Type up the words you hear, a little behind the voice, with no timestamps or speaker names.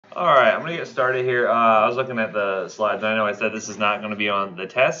All right, I'm going to get started here. I was looking at the slides. I know I said this is not going to be on the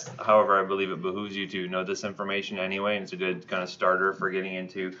test. However, I believe it behooves you to know this information anyway, and it's a good kind of starter for getting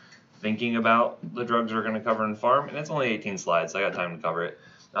into thinking about the drugs we're going to cover in Pharm. And it's only 18 slides, so I got time to cover it.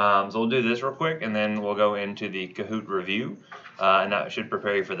 So we'll do this real quick, and then we'll go into the Kahoot review, and that should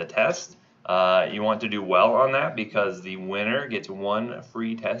prepare you for the test. You want to do well on that because the winner gets one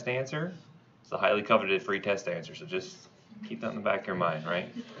free test answer. It's a highly coveted free test answer, so just keep that in the back of your mind,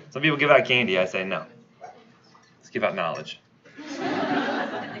 right? Some people give out candy. I say no. Let's give out knowledge.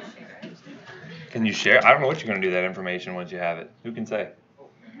 Can you share? I don't know what you're going to do with that information once you have it. Who can say?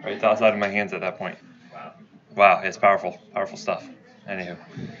 Right, it's outside of my hands at that point. Wow, it's powerful. Powerful stuff. Anywho.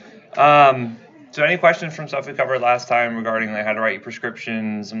 So any questions from stuff we covered last time regarding like how to write your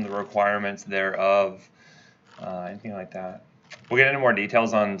prescriptions, some of the requirements thereof, anything like that? We'll get into more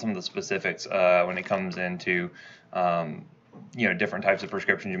details on some of the specifics when it comes into different types of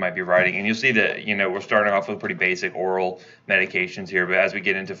prescriptions you might be writing. And you'll see that, we're starting off with pretty basic oral medications here, but as we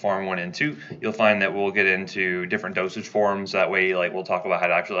get into Pharm 1 and 2, you'll find that we'll get into different dosage forms. That way, we'll talk about how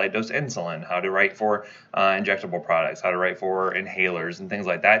to actually dose insulin, how to write for injectable products, how to write for inhalers and things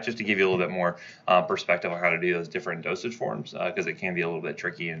like that, just to give you a little bit more perspective on how to do those different dosage forms, because it can be a little bit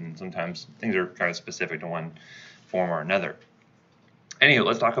tricky and sometimes things are kind of specific to one form or another. Anywho,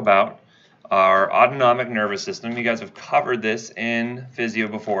 let's talk about our autonomic nervous system. You guys have covered this in physio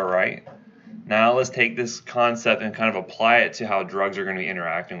before, right? Now let's take this concept and kind of apply it to how drugs are going to be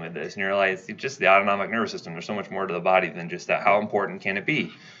interacting with this. And you realize it's just the autonomic nervous system. There's so much more to the body than just that. How important can it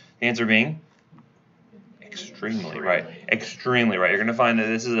be? The answer being extremely right. Extremely right. You're going to find that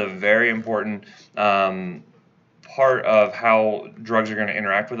this is a very important part of how drugs are going to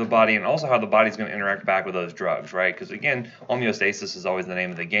interact with the body, and also how the body's going to interact back with those drugs, right? Because again, homeostasis is always the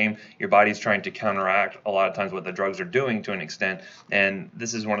name of the game. Your body's trying to counteract a lot of times what the drugs are doing to an extent, and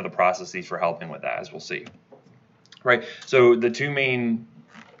this is one of the processes for helping with that, as we'll see. Right, so the two main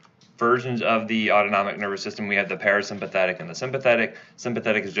versions of the autonomic nervous system, we have the parasympathetic and the sympathetic.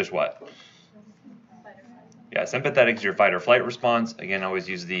 Sympathetic is just what? Yeah, sympathetic is your fight or flight response. Again, I always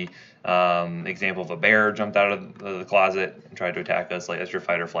use the example of a bear jumped out of the closet and tried to attack us. That's your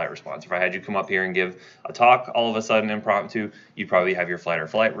fight or flight response. If I had you come up here and give a talk all of a sudden impromptu, you'd probably have your fight or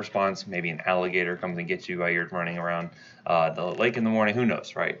flight response. Maybe an alligator comes and gets you while you're running around the lake in the morning. Who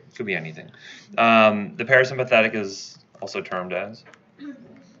knows, right? Could be anything. The parasympathetic is also termed as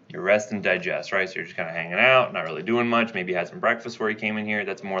your rest and digest, right? So you're just kind of hanging out, not really doing much. Maybe you had some breakfast before you came in here.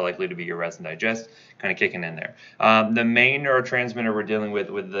 That's more likely to be your rest and digest, kind of kicking in there. The main neurotransmitter we're dealing with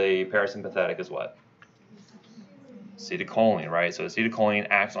the parasympathetic is what? Acetylcholine, right? So acetylcholine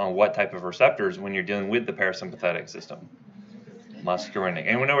acts on what type of receptors when you're dealing with the parasympathetic system? Muscarinic.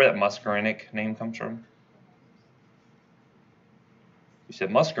 Anyone know where that muscarinic name comes from? You said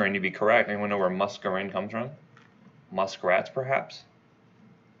muscarine, you'd be correct. Anyone know where muscarine comes from? Muskrats, perhaps?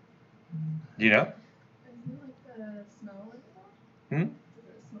 Do you know?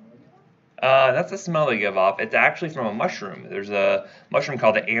 That's the smell they give off. It's actually from a mushroom. There's a mushroom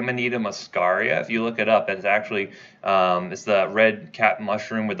called the Amanita muscaria. If you look it up, it's actually it's the red cap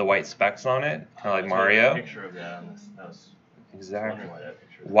mushroom with the white specks on it, kind of like Mario. Picture of that. Exactly.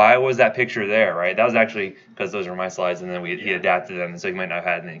 Why was that picture there, right? That was actually because those are my slides, and then he adapted them, so you might not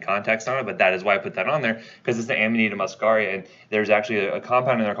have had any context on it, but that is why I put that on there, because it's the Amanita muscaria, and there's actually a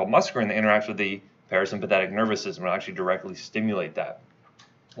compound in there called muscarine that interacts with the parasympathetic nervous system and will actually directly stimulate that.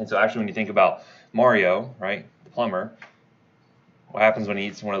 And so actually when you think about Mario, right, the plumber, what happens when he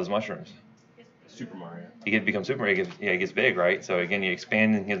eats one of those mushrooms? Super Mario. He becomes Super Mario. He gets big, right? So again, you're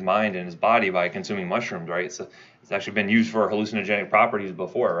expanding his mind and his body by consuming mushrooms, right? So it's actually been used for hallucinogenic properties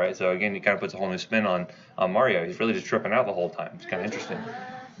before, right? So again, it kind of puts a whole new spin on Mario. He's really just tripping out the whole time. It's kind of interesting.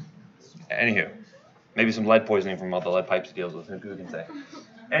 Anywho, maybe some lead poisoning from all the lead pipes he deals with. Who can say?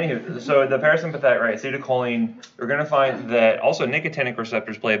 Anywho, so the parasympathetic, right, acetylcholine, we're going to find that also nicotinic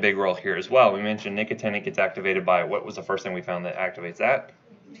receptors play a big role here as well. We mentioned nicotinic gets activated by, what was the first thing we found that activates that?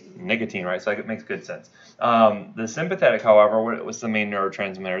 Nicotine, right? So it makes good sense. The sympathetic, however, what was the main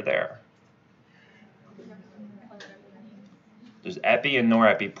neurotransmitter there? There's epi and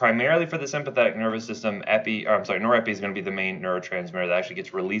norepi. Primarily for the sympathetic nervous system, norepi is going to be the main neurotransmitter that actually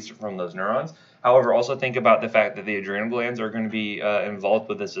gets released from those neurons. However, also think about the fact that the adrenal glands are going to be involved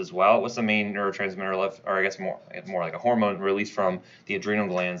with this as well. What's the main neurotransmitter left, or I guess more like a hormone released from the adrenal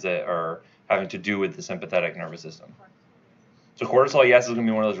glands that are having to do with the sympathetic nervous system? So cortisol, yes, is going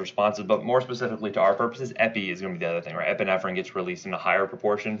to be one of those responses, but more specifically to our purposes, epi is going to be the other thing, right? Epinephrine gets released in a higher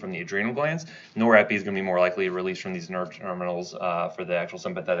proportion from the adrenal glands. Norepi is going to be more likely released from these nerve terminals for the actual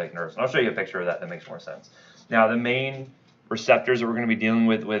sympathetic nerves. And I'll show you a picture of that makes more sense. Now, the main receptors that we're going to be dealing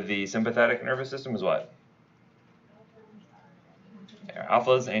with the sympathetic nervous system is what? Your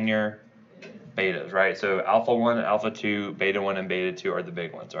alphas and your betas, right? So alpha 1, alpha 2, beta 1, and beta 2 are the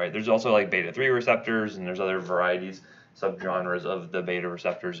big ones, right? There's also like beta 3 receptors, and there's other varieties, subgenres of the beta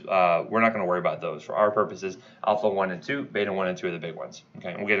receptors. We're not going to worry about those. For our purposes, alpha 1 and 2, beta 1 and 2 are the big ones.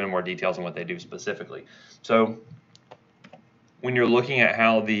 Okay, we'll get into more details on what they do specifically. So when you're looking at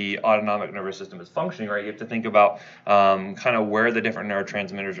how the autonomic nervous system is functioning, right, you have to think about kind of where the different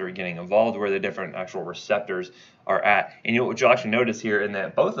neurotransmitters are getting involved, where the different actual receptors are at. And what you'll actually notice here in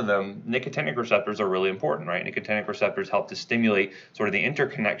that both of them, nicotinic receptors are really important, right? Nicotinic receptors help to stimulate sort of the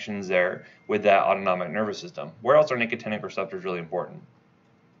interconnections there with that autonomic nervous system. Where else are nicotinic receptors really important?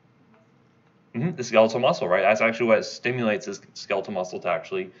 The skeletal muscle, right? That's actually what stimulates this skeletal muscle to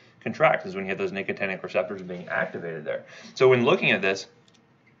actually contract, is when you have those nicotinic receptors being activated there. So when looking at this,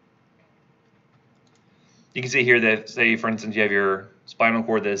 you can see here that, say, for instance, you have your spinal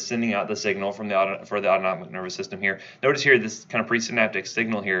cord that is sending out the signal for the autonomic nervous system here. Notice here this kind of presynaptic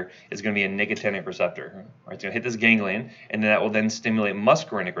signal here is going to be a nicotinic receptor. Right? It's going to hit this ganglion, and then that will then stimulate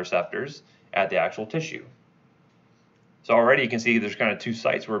muscarinic receptors at the actual tissue. So already you can see there's kind of two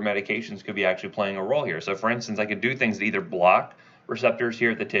sites where medications could be actually playing a role here. So for instance, I could do things that either block receptors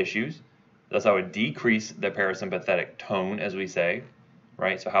here at the tissues. Thus I would decrease the parasympathetic tone, as we say,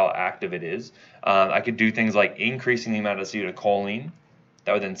 right? So how active it is. I could do things like increasing the amount of acetylcholine.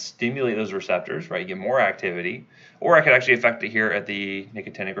 That would then stimulate those receptors, right? You get more activity. Or I could actually affect it here at the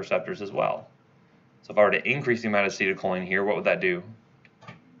nicotinic receptors as well. So if I were to increase the amount of acetylcholine here, what would that do?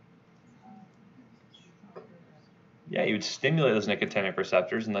 Yeah, you would stimulate those nicotinic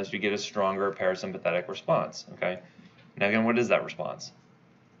receptors, and thus you get a stronger parasympathetic response. Okay. Now again, what is that response?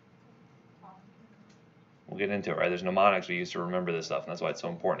 We'll get into it, right? There's mnemonics we use to remember this stuff, and that's why it's so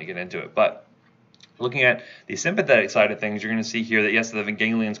important to get into it. But looking at the sympathetic side of things, you're going to see here that yes, the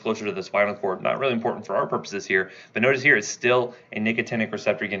ganglion is closer to the spinal cord. Not really important for our purposes here, but notice here it's still a nicotinic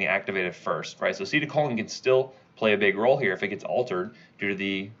receptor getting activated first, right? So acetylcholine can still play a big role here if it gets altered due to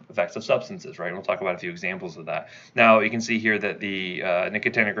the effects of substances, right? And we'll talk about a few examples of that. Now you can see here that the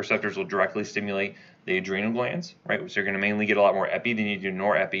nicotinic receptors will directly stimulate the adrenal glands, right? So you're going to mainly get a lot more epi than you do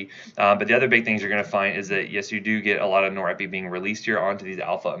norepi. But the other big things you're going to find is that yes, you do get a lot of norepi being released here onto these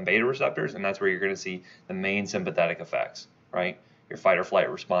alpha and beta receptors, and that's where you're going to see the main sympathetic effects, right? Your fight or flight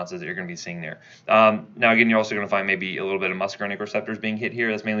responses that you're going to be seeing there. Now again, you're also going to find maybe a little bit of muscarinic receptors being hit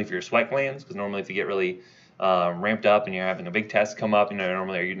here. That's mainly for your sweat glands, because normally if you get really ramped up and you're having a big test come up,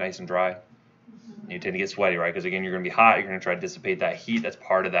 normally are you nice and dry? You tend to get sweaty, right? Because again, you're going to be hot. You're going to try to dissipate that heat. That's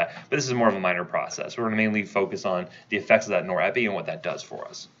part of that. But this is more of a minor process. We're going to mainly focus on the effects of that norepi and what that does for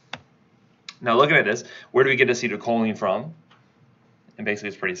us. Now, looking at this, where do we get acetylcholine from? And basically,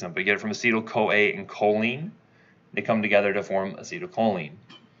 it's pretty simple. You get it from acetyl-CoA and choline. They come together to form acetylcholine.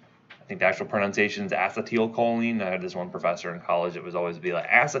 I think the actual pronunciation is acetylcholine. I had this one professor in college that was always be like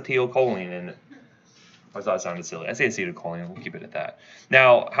acetylcholine, and I thought it sounded silly. I say acetylcholine. We'll keep it at that.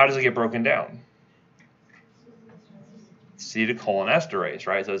 Now, how does it get broken down? Acetylcholinesterase,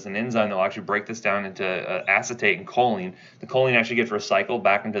 right? So it's an enzyme that will actually break this down into acetate and choline. The choline actually gets recycled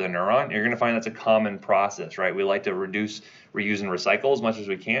back into the neuron. You're going to find that's a common process, right? We like to reduce, reuse, and recycle as much as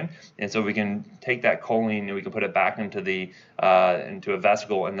we can, and so we can take that choline and we can put it back into the into a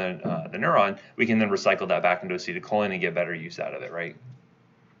vesicle in the neuron. We can then recycle that back into acetylcholine and get better use out of it, right?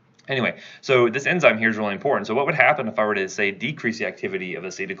 Anyway, so this enzyme here is really important. So what would happen if I were to say decrease the activity of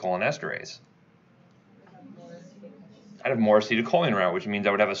acetylcholinesterase? I'd have more acetylcholine around, which means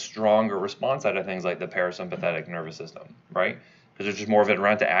I would have a stronger response out of things like the parasympathetic nervous system, right? Because there's just more of it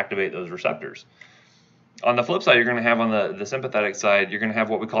around to activate those receptors. On the flip side, you're going to have on the sympathetic side, you're going to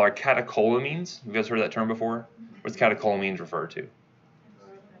have what we call our catecholamines. Have you guys heard of that term before? What's catecholamines refer to?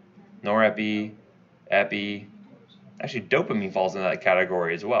 Norepi, epi. Actually, dopamine falls into that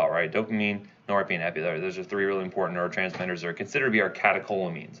category as well, right? Dopamine, norepi, and epi. Those are three really important neurotransmitters that are considered to be our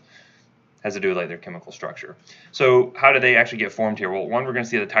catecholamines. Has to do with like their chemical structure. So how do they actually get formed here? Well, one, we're going to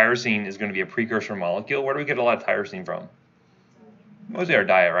see that tyrosine is going to be a precursor molecule. Where do we get a lot of tyrosine from? Mostly our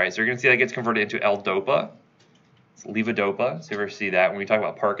diet, right? So you're going to see that gets converted into L-dopa. It's levodopa. So you ever see that? When we talk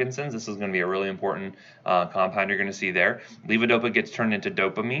about Parkinson's, this is going to be a really important compound you're going to see there. Levodopa gets turned into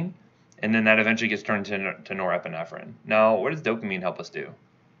dopamine, and then that eventually gets turned to norepinephrine. Now, what does dopamine help us do?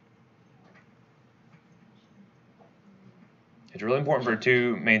 It's really important for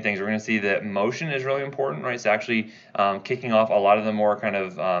two main things. We're going to see that motion is really important, right? It's actually kicking off a lot of the more kind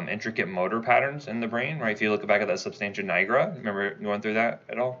of intricate motor patterns in the brain, right? If you look back at that substantia nigra, remember going through that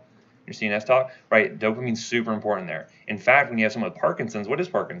at all? Your CNS talk, right? Dopamine's super important there. In fact, when you have someone with Parkinson's, what is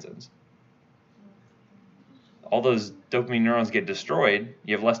Parkinson's? all those dopamine neurons get destroyed,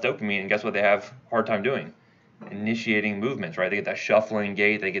 you have less dopamine, and guess what they have a hard time doing? Initiating movements, right? They get that shuffling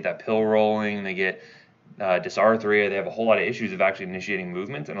gait, they get that pill rolling, they get dysarthria. They have a whole lot of issues of actually initiating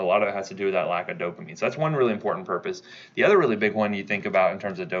movements, and a lot of it has to do with that lack of dopamine. So that's one really important purpose. The other really big one you think about in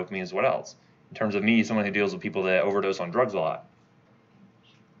terms of dopamine is what else? In terms of me, someone who deals with people that overdose on drugs a lot.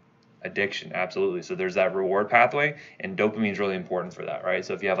 Addiction, absolutely. So there's that reward pathway, and dopamine is really important for that, right?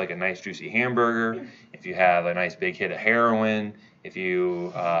 So if you have like a nice juicy hamburger, if you have a nice big hit of heroin, if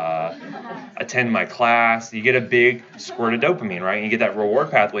you attend my class, you get a big squirt of dopamine, right? And you get that reward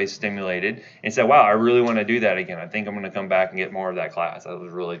pathway stimulated and say, wow, I really want to do that again. I think I'm going to come back and get more of that class. That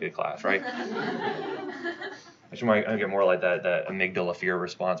was a really good class, right? I might get more like that amygdala fear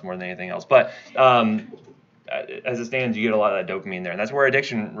response more than anything else. But as it stands, you get a lot of that dopamine there. And that's where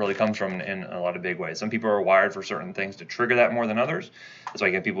addiction really comes from in a lot of big ways. Some people are wired for certain things to trigger that more than others. That's why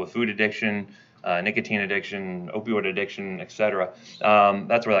you get people with food addiction, nicotine addiction, opioid addiction, etc.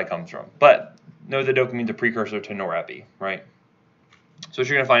 That's where that comes from. But know that dopamine's a precursor to norepi, right? So what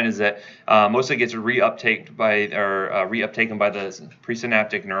you're going to find is that most of it gets reuptaken by the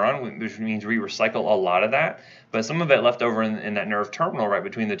presynaptic neuron, which means we recycle a lot of that. But some of it left over in that nerve terminal right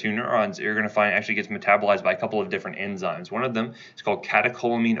between the two neurons, you're going to find actually gets metabolized by a couple of different enzymes. One of them is called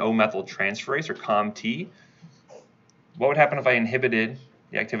catecholamine O-methyltransferase, or COMT. What would happen if I inhibited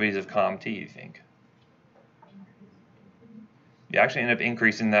the activities of COMT, you think? You actually end up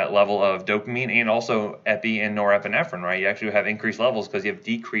increasing that level of dopamine and also epi and norepinephrine, right? You actually have increased levels because you have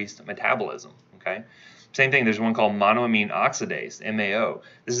decreased metabolism, okay? Same thing, there's one called monoamine oxidase, MAO.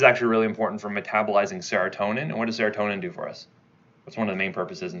 This is actually really important for metabolizing serotonin. And what does serotonin do for us? What's one of the main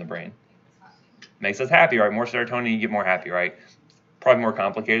purposes in the brain? Makes us happy, right? More serotonin, you get more happy, right? Probably more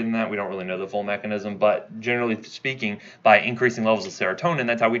complicated than that. We don't really know the full mechanism, but generally speaking, by increasing levels of serotonin,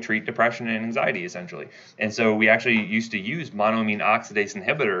 that's how we treat depression and anxiety, essentially. And so we actually used to use monoamine oxidase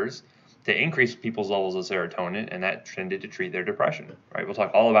inhibitors to increase people's levels of serotonin, and that tended to treat their depression, right? We'll talk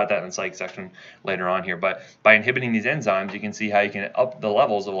all about that in the psych section later on here, but by inhibiting these enzymes, you can see how you can up the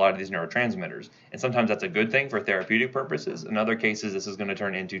levels of a lot of these neurotransmitters, and sometimes that's a good thing for therapeutic purposes. In other cases, this is going to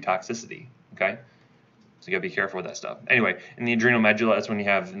turn into toxicity, okay? So you got to be careful with that stuff. Anyway, in the adrenal medulla, that's when you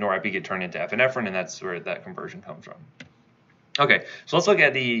have norepi get turned into epinephrine, and that's where that conversion comes from. Okay, so let's look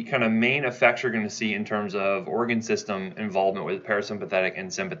at the kind of main effects you're going to see in terms of organ system involvement with parasympathetic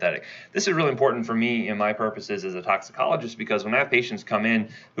and sympathetic. This is really important for me and my purposes as a toxicologist, because when I have patients come in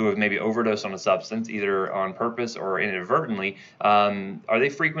who have maybe overdosed on a substance, either on purpose or inadvertently, are they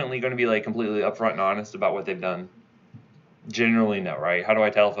frequently going to be like completely upfront and honest about what they've done? Generally, no, right? How do I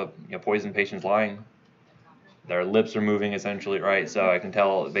tell if a poisoned patient's lying? Their lips are moving, essentially, right? So I can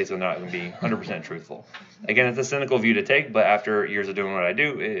tell basically they're not going to be 100% truthful. Again, it's a cynical view to take, but after years of doing what I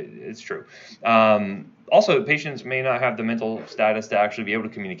do, it's true. Also, patients may not have the mental status to actually be able to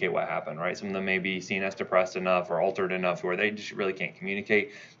communicate what happened, right? Some of them may be seen as depressed enough or altered enough where they just really can't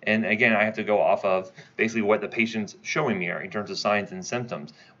communicate. And again, I have to go off of basically what the patient's showing me in terms of signs and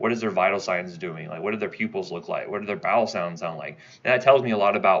symptoms. What is their vital signs doing? Like, what do their pupils look like? What do their bowel sounds sound like? And that tells me a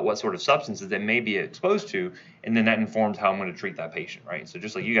lot about what sort of substances they may be exposed to, and then that informs how I'm going to treat that patient, right? So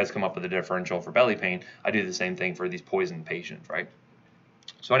just like you guys come up with a differential for belly pain, I do the same thing for these poisoned patients, right?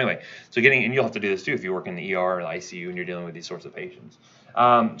 So anyway, and you'll have to do this too if you work in the ER or the ICU and you're dealing with these sorts of patients.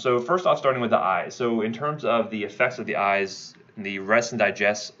 So first off, starting with the eyes. So in terms of the effects of the eyes, the rest and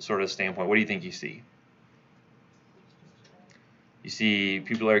digest sort of standpoint, what do you think you see? You see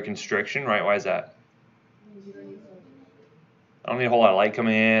pupillary constriction, right? Why is that? I don't need a whole lot of light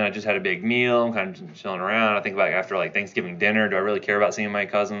coming in. I just had a big meal. I'm kind of chilling around. I think about after like Thanksgiving dinner, do I really care about seeing my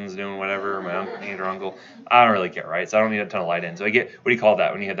cousins doing whatever, my aunt or uncle? I don't really care, right? So I don't need a ton of light in. So I get, what do you call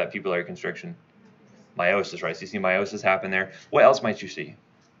that when you have that pupillary constriction? Meiosis, right? So you see meiosis happen there. What else might you see?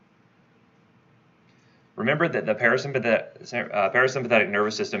 Remember that the parasympathetic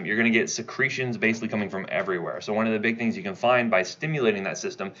nervous system, you're going to get secretions basically coming from everywhere. So one of the big things you can find by stimulating that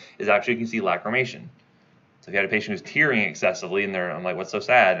system is actually you can see lacrimation. So if you had a patient who's tearing excessively and I'm like, what's so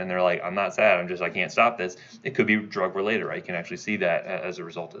sad? And they're like, I'm not sad, I can't stop this. It could be drug related, right? You can actually see that as a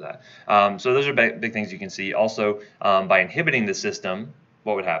result of that. So those are big things you can see. Also, by inhibiting the system,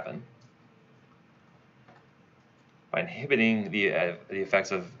 what would happen? By inhibiting the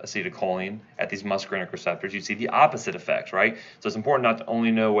effects of acetylcholine at these muscarinic receptors, you see the opposite effects, right? So it's important not to only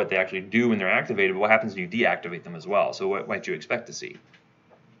know what they actually do when they're activated, but what happens when you deactivate them as well. So what might you expect to see?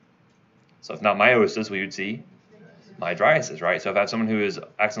 So if not meiosis, we would see mydriasis, right? So if I have someone who is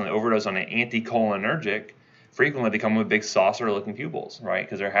accidentally overdosed on an anticholinergic, frequently they come with big saucer-looking pupils, right?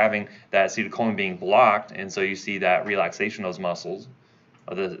 Because they're having that acetylcholine being blocked, and so you see that relaxation of those muscles,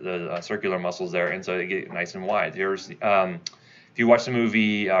 of the circular muscles there, and so they get nice and wide. If you watch the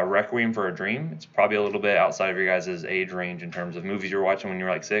movie Requiem for a Dream, it's probably a little bit outside of your guys' age range in terms of movies you're watching when you're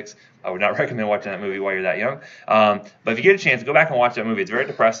like 6. I would not recommend watching that movie while you're that young. But if you get a chance, go back and watch that movie. It's very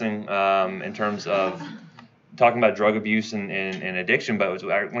depressing in terms of talking about drug abuse and addiction, but it was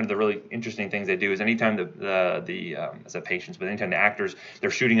one of the really interesting things they do is anytime as a patients, but anytime the actors, they're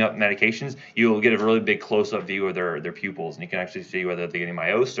shooting up medications, you'll get a really big close-up view of their pupils, and you can actually see whether they're getting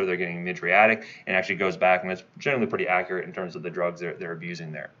myosin or they're getting mydriatic, and actually goes back, and it's generally pretty accurate in terms of the drugs they're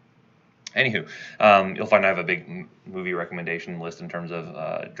abusing there. Anywho, you'll find I have a big movie recommendation list in terms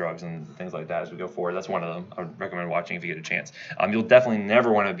of drugs and things like that as we go forward. That's one of them I would recommend watching if you get a chance. You'll definitely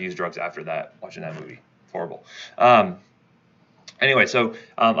never want to abuse drugs after that, watching that movie. Horrible. Anyway, so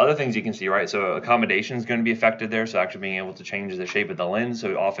other things you can see, right? So accommodation is going to be affected there, so actually being able to change the shape of the lens.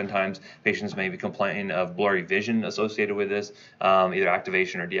 So oftentimes patients may be complaining of blurry vision associated with this, either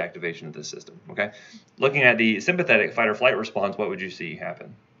activation or deactivation of the system. Okay, looking at the sympathetic fight or flight response, what would you see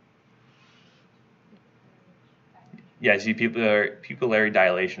happen? Yeah, you see pupillary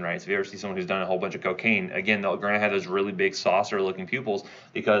dilation, right? So if you ever see someone who's done a whole bunch of cocaine, again, they're going to have those really big saucer-looking pupils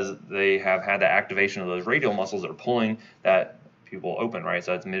because they have had the activation of those radial muscles that are pulling that pupil open, right?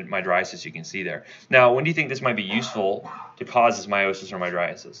 So that's mydriasis you can see there. Now, when do you think this might be useful to cause this miosis or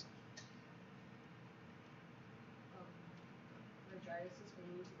mydriasis?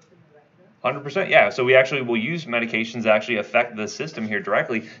 100%, yeah. So we actually will use medications that actually affect the system here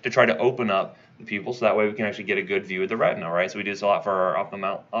directly to try to open up the pupil, so that way we can actually get a good view of the retina, right? So we do this a lot for our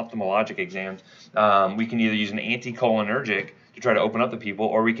ophthalmologic exams. We can either use an anticholinergic to try to open up the pupil,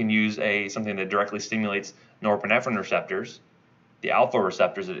 or we can use something that directly stimulates norepinephrine receptors, the alpha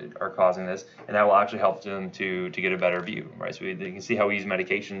receptors that are causing this, and that will actually help them to get a better view, right? So you can see how we use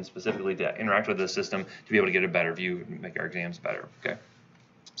medication specifically to interact with the system to be able to get a better view and make our exams better, okay?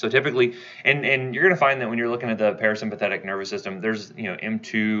 So typically, and you're going to find that when you're looking at the parasympathetic nervous system, there's M2,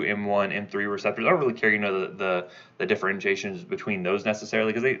 M1, M3 receptors. I don't really care the differentiations between those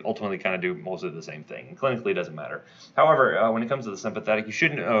necessarily because they ultimately kind of do most of the same thing. And clinically, it doesn't matter. However, when it comes to the sympathetic, you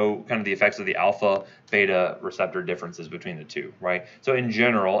should know kind of the effects of the alpha beta receptor differences between the two, right? So in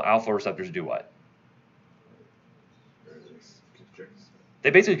general, alpha receptors do what? They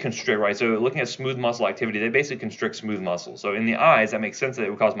basically constrict, right? So looking at smooth muscle activity, they basically constrict smooth muscles. So in the eyes, that makes sense that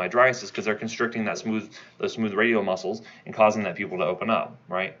it would cause mydriasis because they're constricting those smooth radial muscles and causing that pupil to open up,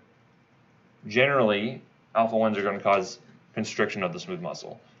 right? Generally, alpha 1s are going to cause constriction of the smooth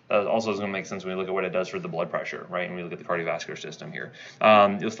muscle. That also is going to make sense when we look at what it does for the blood pressure, right? And we look at the cardiovascular system here.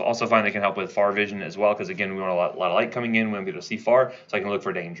 You'll also find they can help with far vision as well because, again, we want a lot of light coming in. We want to be able to see far, so I can look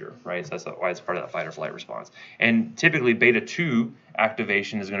for danger, right? So that's why it's part of that fight or flight response. And typically, beta 2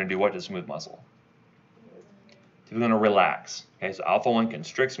 activation is going to do what to the smooth muscle? Typically going to relax. Okay, so alpha 1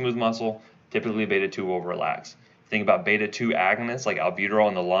 constricts smooth muscle. Typically, beta 2 will relax. Think about beta 2 agonists like albuterol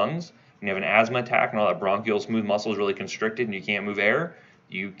in the lungs. When you have an asthma attack and all that bronchial smooth muscle is really constricted and you can't move air,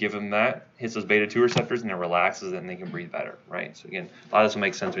 you give them that, hits those beta 2 receptors, and it relaxes it, and they can breathe better, right? So again, a lot of this will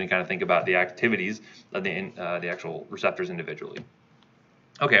make sense when you kind of think about the activities of the actual receptors individually.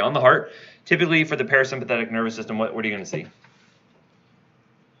 Okay, on the heart, typically for the parasympathetic nervous system, what are you going to see?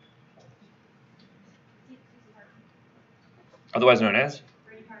 Otherwise known as?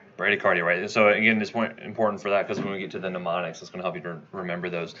 Bradycardia, right? So again, it's important for that because when we get to the mnemonics, it's going to help you to remember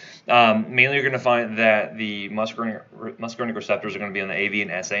those. Mainly, you're going to find that the muscarinic receptors are going to be on the AV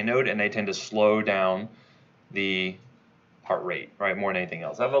and SA node, and they tend to slow down the heart rate, right, more than anything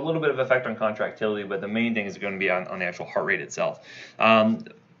else. They have a little bit of effect on contractility, but the main thing is going to be on the actual heart rate itself. On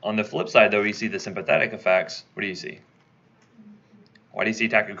the flip side, though, you see the sympathetic effects. What do you see? Why do you see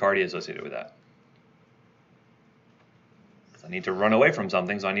tachycardia associated with that? I need to run away from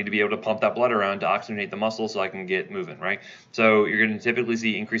something, so I need to be able to pump that blood around to oxygenate the muscle so I can get moving, right? So you're going to typically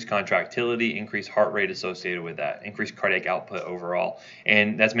see increased contractility, increased heart rate associated with that, increased cardiac output overall.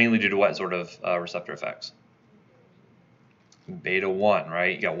 And that's mainly due to what sort of receptor effects? Beta 1,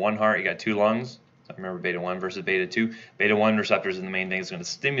 right? You got one heart, you got 2 lungs. So remember beta 1 versus beta 2. Beta 1 receptors are the main thing that's going to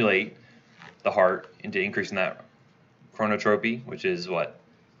stimulate the heart into increasing that chronotropy, which is what?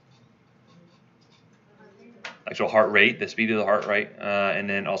 Actual heart rate, the speed of the heart rate, and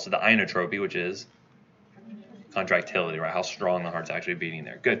then also the inotropy, which is contractility, right? How strong the heart's actually beating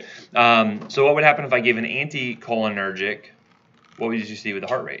there. Good. So what would happen if I gave an anticholinergic? What would you see with the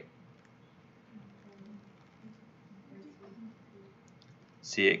heart rate?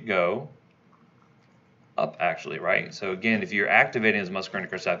 See it go up, actually, right? So again, if you're activating those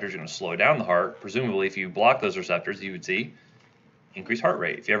muscarinic receptors, you're going to slow down the heart. Presumably, if you block those receptors, you would see Increased heart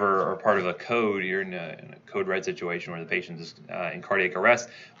rate. If you ever are part of a code, you're in a code red situation where the patient is in cardiac arrest,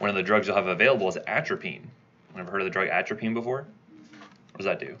 one of the drugs you'll have available is atropine. Ever heard of the drug atropine before? What does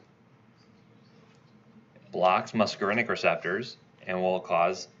that do? It blocks muscarinic receptors and will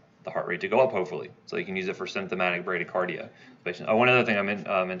cause the heart rate to go up, hopefully. So you can use it for symptomatic bradycardia. Oh, one other thing I meant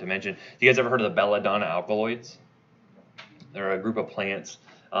to mention. You guys ever heard of the belladonna alkaloids? They're a group of plants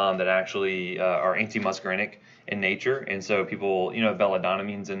that actually are anti-muscarinic in nature, and so people, you know what belladonna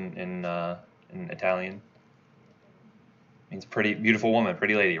means in Italian? It means pretty, beautiful woman,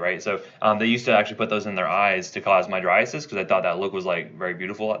 pretty lady, right? So they used to actually put those in their eyes to cause mydriasis because I thought that look was like very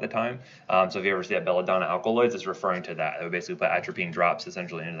beautiful at the time. So if you ever see that belladonna alkaloids, it's referring to that. They would basically put atropine drops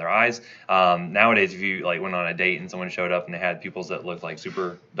essentially into their eyes. Nowadays, if you like went on a date and someone showed up and they had pupils that looked like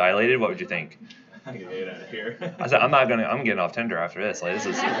super dilated, what would you think? I can get out of here. I said, I'm getting off Tinder after this. Like,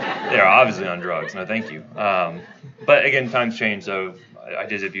 they're obviously on drugs. No, thank you. But again, times change, so I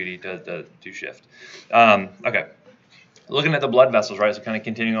did it beauty to shift. Okay. Looking at the blood vessels, right? So kind of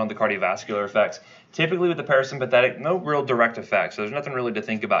continuing on the cardiovascular effects. Typically with the parasympathetic, no real direct effects. So there's nothing really to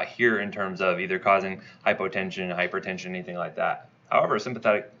think about here in terms of either causing hypotension, hypertension, anything like that. However,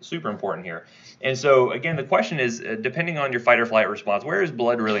 sympathetic, super important here. And so again, the question is, depending on your fight or flight response, where is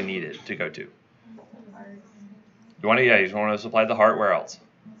blood really needed to go to? You just want to supply the heart. Where else?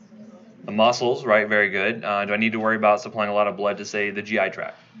 The muscles, right? Very good. Do I need to worry about supplying a lot of blood to, say, the GI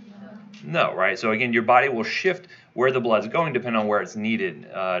tract? No, right? So again, your body will shift where the blood's going depending on where it's needed,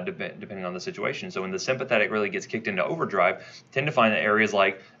 depending on the situation. So when the sympathetic really gets kicked into overdrive, tend to find that areas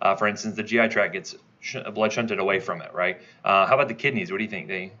like, for instance, the GI tract gets blood shunted away from it, right? How about the kidneys? What do you think?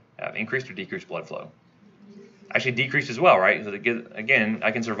 They have increased or decreased blood flow? Actually decreased as well, right? So again,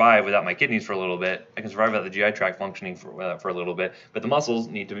 I can survive without my kidneys for a little bit. I can survive without the GI tract functioning for a little bit, but the muscles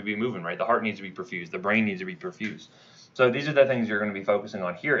need to be moving, right? The heart needs to be perfused. The brain needs to be perfused. So these are the things you're going to be focusing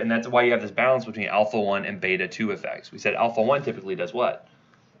on here, and that's why you have this balance between alpha-1 and beta-2 effects. We said alpha-1 typically does what?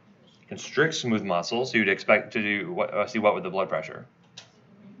 Constricts smooth muscles, so you'd expect to do see what with the blood pressure?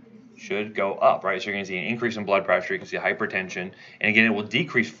 Should go up, right? So you're going to see an increase in blood pressure. You can see hypertension, and again, it will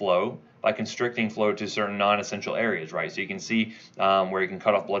decrease flow by constricting flow to certain non-essential areas, right? So you can see where you can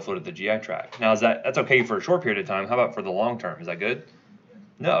cut off blood flow to the GI tract. Now, that's okay for a short period of time. How about for the long term? Is that good?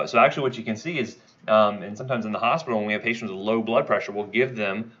 No. So actually what you can see is, and sometimes in the hospital when we have patients with low blood pressure, we'll give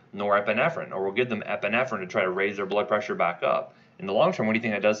them norepinephrine, or we'll give them epinephrine to try to raise their blood pressure back up. In the long term, what do you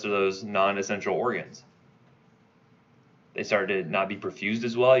think that does to those non-essential organs? They start to not be perfused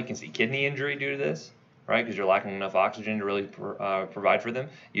as well. You can see kidney injury due to this, right? Because you're lacking enough oxygen to really provide for them.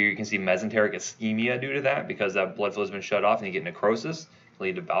 You can see mesenteric ischemia due to that because that blood flow has been shut off and you get necrosis,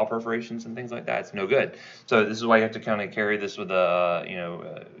 lead to bowel perforations and things like that. It's no good. So this is why you have to kind of carry this with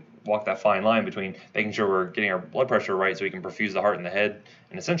walk that fine line between making sure we're getting our blood pressure right so we can perfuse the heart and the head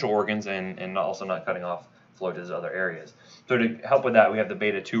and essential organs and also not cutting off flow to those other areas. So to help with that, we have the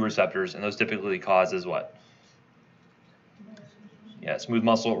beta-2 receptors, and those typically causes what? Yeah, smooth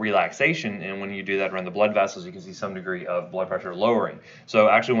muscle relaxation, and when you do that around the blood vessels, you can see some degree of blood pressure lowering. So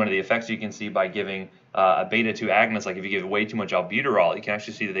actually one of the effects you can see by giving a beta-2 agonist, like if you give way too much albuterol, you can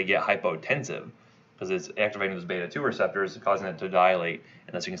actually see that they get hypotensive because it's activating those beta-2 receptors, causing it to dilate,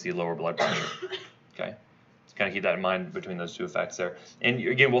 and thus you can see lower blood pressure. Okay, so kind of keep that in mind between those two effects there. And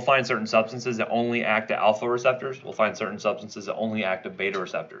again, we'll find certain substances that only act at alpha receptors. We'll find certain substances that only act at beta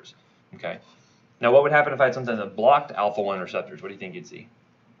receptors. Okay. Now, what would happen if I had something that blocked alpha-1 receptors? What do you think you'd see?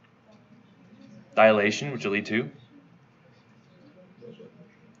 Dilation, which will lead to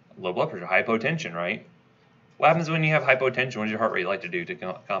low blood pressure, hypotension, right? What happens when you have hypotension? What does your heart rate like to do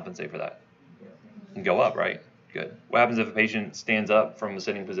to compensate for that? And go up, right? Good. What happens if a patient stands up from a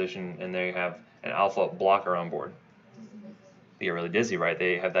sitting position and they have an alpha blocker on board? They get really dizzy, right?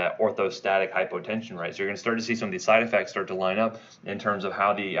 They have that orthostatic hypotension, right? So you're going to start to see some of these side effects start to line up in terms of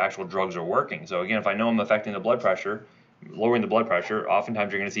how the actual drugs are working. So again, if I know I'm affecting the blood pressure, lowering the blood pressure,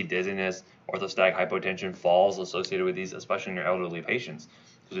 oftentimes you're going to see dizziness, orthostatic hypotension, falls associated with these, especially in your elderly patients.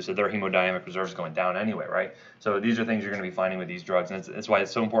 Because we said their hemodynamic reserves going down anyway, right? So these are things you're going to be finding with these drugs, and that's why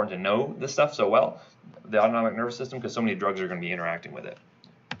it's so important to know this stuff so well, the autonomic nervous system, because so many drugs are going to be interacting with it.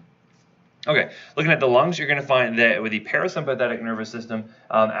 Okay, looking at the lungs, you're going to find that with the parasympathetic nervous system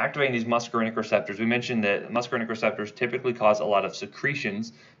activating these muscarinic receptors, we mentioned that muscarinic receptors typically cause a lot of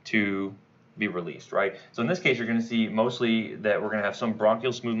secretions to be released, right? So in this case, you're going to see mostly that we're going to have some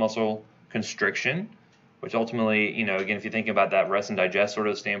bronchial smooth muscle constriction, which ultimately, again, if you think about that rest and digest sort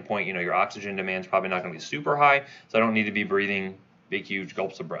of standpoint, your oxygen demand is probably not going to be super high, so I don't need to be breathing big, huge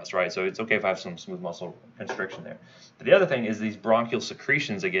gulps of breath, right? So it's okay if I have some smooth muscle constriction there. But the other thing is these bronchial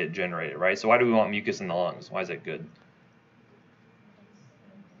secretions that get generated, right? So why do we want mucus in the lungs? Why is that good?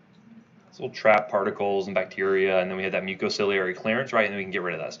 little trap particles and bacteria, and then we have that mucociliary clearance, right? And then we can get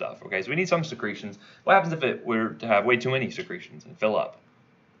rid of that stuff. Okay, so we need some secretions. What happens if it were to have way too many secretions and fill up?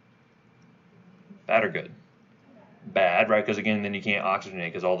 Bad or good? Bad, right? Because again, then you can't oxygenate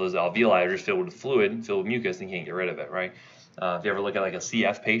because all those alveoli are just filled with fluid, filled with mucus, and you can't get rid of it, right? If you ever look at like a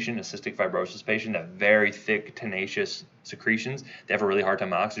CF patient, a cystic fibrosis patient, that very thick, tenacious secretions, they have a really hard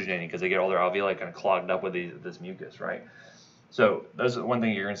time oxygenating because they get all their alveoli kind of clogged up with this mucus, right? So that's one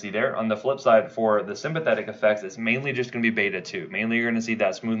thing you're going to see there. On the flip side, for the sympathetic effects, it's mainly just going to be beta 2. Mainly you're going to see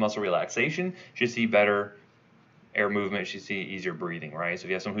that smooth muscle relaxation. You should see better air movement. You should see easier breathing, right? So if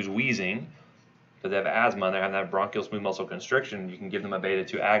you have someone who's wheezing because they have asthma and they're having that bronchial smooth muscle constriction, you can give them a beta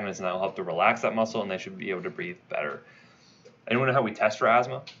 2 agonist and that will help to relax that muscle and they should be able to breathe better. Anyone know how we test for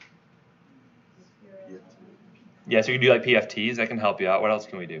asthma? Yeah, so you can do like PFTs. That can help you out. What else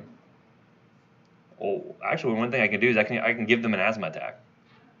can we do? Well, actually, one thing I can do is I can give them an asthma attack.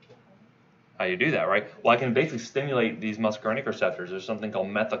 How do you do that, right? Well, I can basically stimulate these muscarinic receptors. There's something called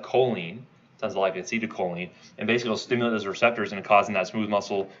methacholine. Sounds like acetylcholine, and basically it'll stimulate those receptors and causing that smooth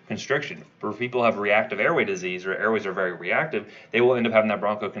muscle constriction. For people who have reactive airway disease or airways are very reactive, they will end up having that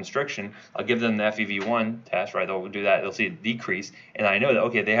bronchoconstriction. I'll give them the FEV1 test, right? They'll do that. They'll see a decrease, and I know that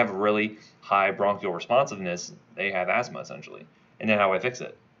okay, they have a really high bronchial responsiveness. They have asthma essentially, and then how do I fix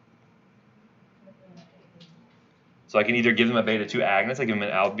it? So I can either give them a beta 2 agonist, I give them an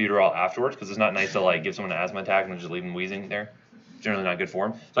albuterol afterwards, because it's not nice to like give someone an asthma attack and just leave them wheezing there. Generally not good for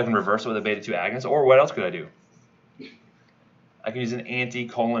them. So I can reverse it with a beta 2 agonist. Or what else could I do? I can use an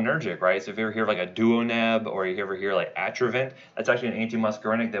anticholinergic, right? So if you ever hear of like a duoneb or you ever hear like Atrovent, that's actually an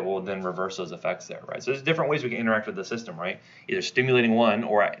antimuscarinic that will then reverse those effects there, right? So there's different ways we can interact with the system, right? Either stimulating one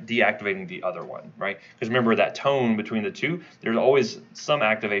or deactivating the other one, right? Because remember that tone between the two, there's always some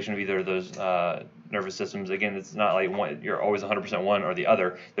activation of either of those nervous systems. Again, it's not like one, you're always 100% one or the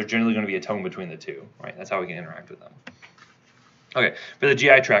other. There's generally going to be a tone between the two, right? That's how we can interact with them. Okay, for the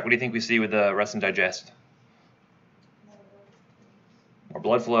GI tract, what do you think we see with the rest and digest? More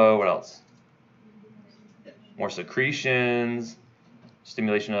blood flow, what else? More secretions,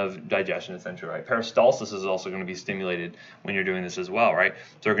 stimulation of digestion essentially, right? Peristalsis is also going to be stimulated when you're doing this as well, right?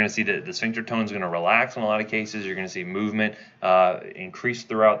 So we're going to see that the sphincter tone is going to relax in a lot of cases. You're going to see movement increase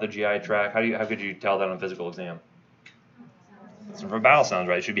throughout the GI tract. How could you tell that on physical exam? Some from bowel sounds,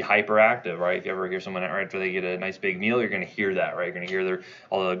 right? It should be hyperactive, right? If you ever hear someone right after they get a nice big meal, you're going to hear that, right? You're going to hear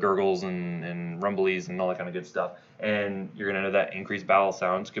all the gurgles and rumblies and all that kind of good stuff. And you're going to know that increased bowel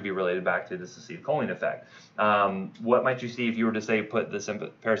sounds could be related back to this acetylcholine effect. What might you see if you were to say put the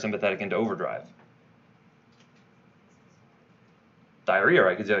parasympathetic into overdrive? Diarrhea,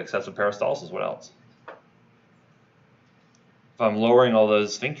 right? Because you have excessive peristalsis. What else? If I'm lowering all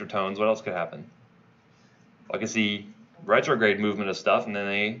those sphincter tones, what else could happen? I can see retrograde movement of stuff, and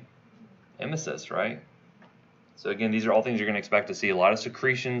then emesis, right? So again, these are all things you're going to expect to see. A lot of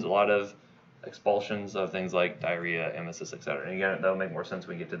secretions, a lot of expulsions of things like diarrhea, emesis, etc. And again, that'll make more sense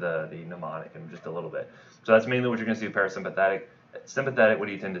when we get to the mnemonic in just a little bit. So that's mainly what you're going to see with parasympathetic. Sympathetic, what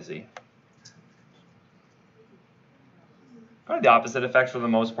do you tend to see? Probably the opposite effects for the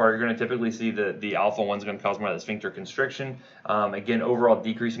most part. You're going to typically see the alpha 1 is going to cause more of the sphincter constriction. Again, overall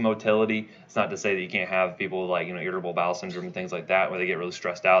decrease in motility. It's not to say that you can't have people like irritable bowel syndrome and things like that where they get really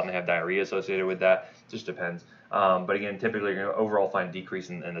stressed out and they have diarrhea associated with that. It just depends. But again, typically you're going to overall find decrease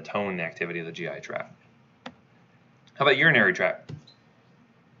in the tone and activity of the GI tract. How about urinary tract?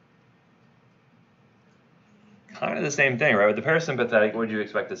 Kind of the same thing, right? With the parasympathetic, what would you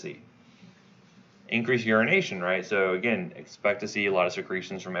expect to see? Increased urination, right? So again, expect to see a lot of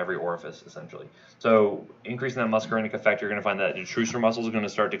secretions from every orifice, essentially. So increasing that muscarinic effect, you're going to find that detrusor muscles are going to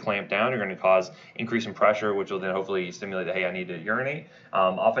start to clamp down. You're going to cause increase in pressure, which will then hopefully stimulate that, hey, I need to urinate.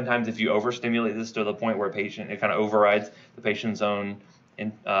 Oftentimes, if you overstimulate this to the point where it kind of overrides the patient's own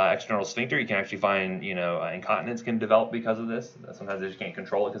external sphincter, you can actually find, incontinence can develop because of this. Sometimes they just can't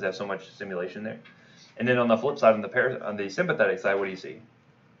control it because they have so much stimulation there. And then on the flip side, on the sympathetic side, what do you see?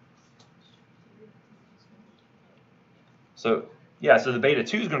 So the beta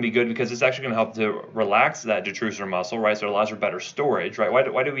 2 is going to be good because it's actually going to help to relax that detrusor muscle, right? So it allows for better storage, right?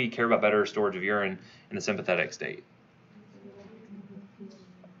 Why do we care about better storage of urine in the sympathetic state?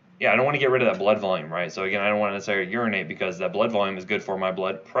 Yeah, I don't want to get rid of that blood volume, right? So again, I don't want to necessarily urinate because that blood volume is good for my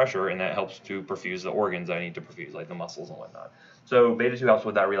blood pressure and that helps to perfuse the organs I need to perfuse, like the muscles and whatnot. So beta 2 helps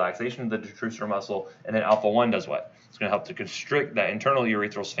with that relaxation of the detrusor muscle, and then alpha 1 does what? It's going to help to constrict that internal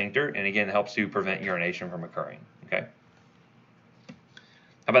urethral sphincter, and again, it helps to prevent urination from occurring, okay?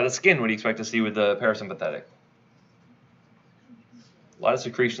 How about the skin? What do you expect to see with the parasympathetic? A lot of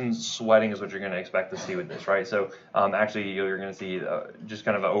secretions, sweating is what you're going to expect to see with this, right? So actually you're going to see just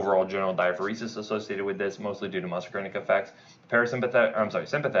kind of an overall general diaphoresis associated with this, mostly due to muscarinic effects. Parasympathetic, I'm sorry,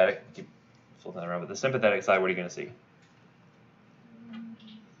 sympathetic, keep flipping that around, but the sympathetic side, what are you going to see?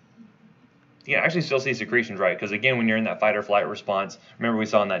 You can actually still see secretions, right? Because again, when you're in that fight or flight response, remember we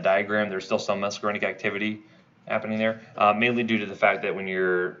saw in that diagram, there's still some muscarinic activity happening there, mainly due to the fact that when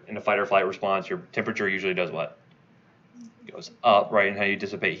you're in a fight or flight response, your temperature usually does what? Goes up, right? And how you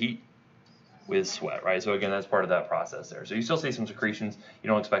dissipate heat with sweat, right? So again, that's part of that process there. So you still see some secretions. You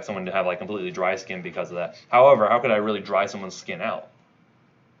don't expect someone to have like completely dry skin because of that. However, how could I really dry someone's skin out?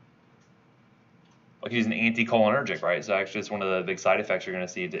 Like use an anticholinergic, right? So actually it's one of the big side effects you're going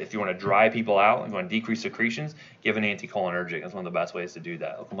to see. If you want to dry people out and you want to decrease secretions, give an anticholinergic. That's one of the best ways to do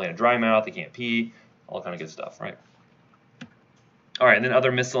that. They'll complain of dry mouth, they can't pee, all kind of good stuff, right? All right, and then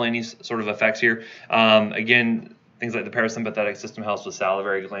other miscellaneous sort of effects here. Again, things like the parasympathetic system helps with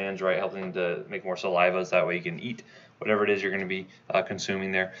salivary glands, right? Helping to make more saliva so that way you can eat whatever it is you're going to be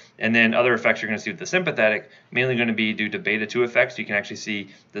consuming there. And then other effects you're going to see with the sympathetic, mainly going to be due to beta 2 effects. You can actually see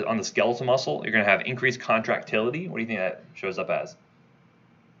that on the skeletal muscle, you're going to have increased contractility. What do you think that shows up as?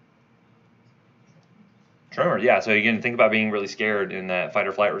 Tremors, yeah. So again, think about being really scared in that fight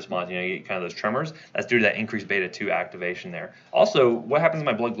or flight response. You know, you get kind of those tremors. That's due to that increased beta 2 activation there. Also, what happens to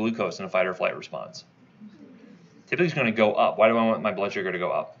my blood glucose in a fight or flight response? Typically it's going to go up. Why do I want my blood sugar to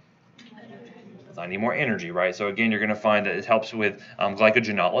go up? Because I need more energy, right? So again, you're going to find that it helps with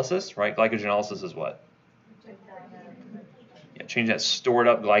glycogenolysis, right? Glycogenolysis is what? Yeah, change that stored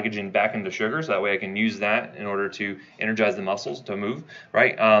up glycogen back into sugar, so that way I can use that in order to energize the muscles to move,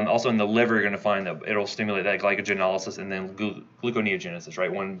 right? Also in the liver, you're going to find that it'll stimulate that glycogenolysis and then gluconeogenesis,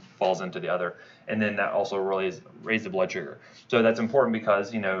 right? One falls into the other, and then that also raises the blood sugar. So that's important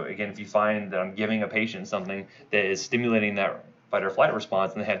because, you know, again, if you find that I'm giving a patient something that is stimulating that fight or flight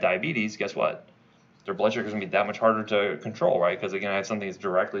response and they have diabetes, guess what? Their blood sugar is going to be that much harder to control, right? Because again, I have something that's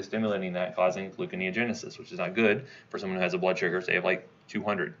directly stimulating that, causing gluconeogenesis, which is not good for someone who has a blood sugar, say, of like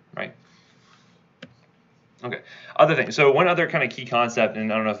 200, right? Okay, other things. So one other kind of key concept,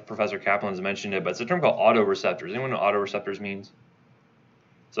 and I don't know if Professor Kaplan's mentioned it, but it's a term called autoreceptors. Anyone know what autoreceptors means?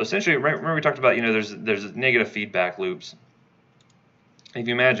 So essentially, remember we talked about, you know, there's negative feedback loops. If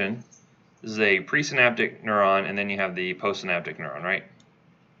you imagine, this is a presynaptic neuron, and then you have the postsynaptic neuron, right?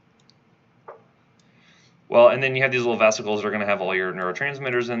 Well, and then you have these little vesicles that are going to have all your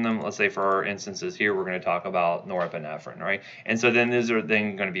neurotransmitters in them. Let's say for our instances here, we're going to talk about norepinephrine, right? And so then these are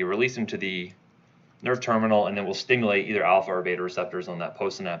then going to be released into the nerve terminal, and then will stimulate either alpha or beta receptors on that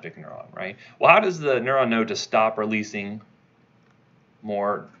postsynaptic neuron, right? Well, how does the neuron know to stop releasing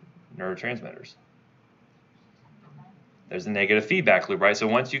more neurotransmitters? There's a negative feedback loop, right? So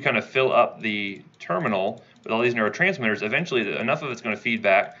once you kind of fill up the terminal with all these neurotransmitters, eventually enough of it's going to feed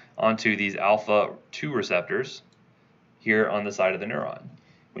back onto these alpha 2 receptors here on the side of the neuron.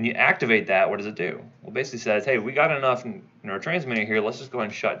 When you activate that, what does it do? Well, it basically says, hey, we got enough neurotransmitter here, let's just go ahead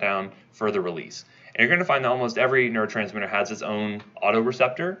and shut down further release. And you're going to find that almost every neurotransmitter has its own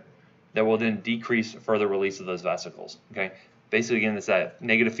autoreceptor that will then decrease further release of those vesicles, okay? Basically, again, it's that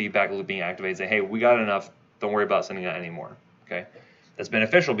negative feedback loop being activated, saying, hey, we got enough, don't worry about sending that anymore, okay? That's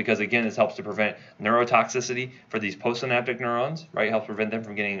beneficial because, again, this helps to prevent neurotoxicity for these postsynaptic neurons, right? It helps prevent them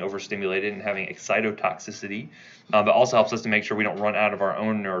from getting overstimulated and having excitotoxicity, but also helps us to make sure we don't run out of our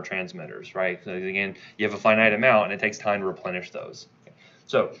own neurotransmitters, right? Because, again, you have a finite amount, and it takes time to replenish those. Okay.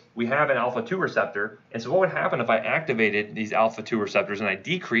 So we have an alpha 2 receptor, and so what would happen if I activated these alpha 2 receptors and I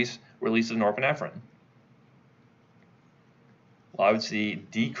decrease release of norepinephrine? Well, I would see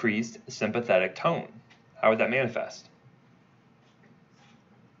decreased sympathetic tone. How would that manifest?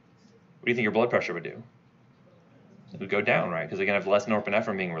 What do you think your blood pressure would do? It would go down, right? Because again, I have less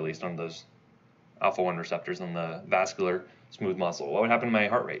norepinephrine being released on those alpha 1 receptors on the vascular smooth muscle. What would happen to my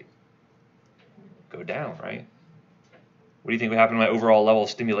heart rate? Go down, right? What do you think would happen to my overall level of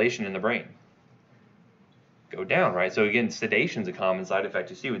stimulation in the brain? Go down, right? So again, sedation is a common side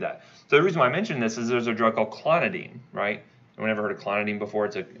effect you see with that. So the reason why I mention this is there's a drug called clonidine, right? Anyone ever heard of clonidine before?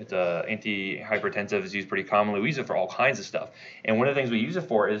 It's a antihypertensive. It's used pretty commonly. We use it for all kinds of stuff. And one of the things we use it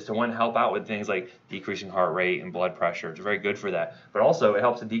for is to, one, help out with things like decreasing heart rate and blood pressure. It's very good for that. But also, it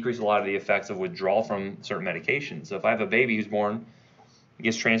helps to decrease a lot of the effects of withdrawal from certain medications. So if I have a baby who's born,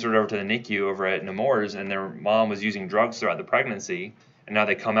 gets transferred over to the NICU over at Nemours, and their mom was using drugs throughout the pregnancy, and now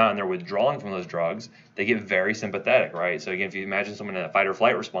they come out and they're withdrawing from those drugs, they get very sympathetic, right? So again, if you imagine someone in a fight or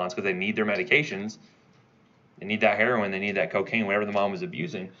flight response because they need their medications, they need that heroin, they need that cocaine, whatever the mom was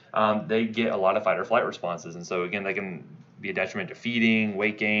abusing, they get a lot of fight or flight responses. And so again, they can be a detriment to feeding,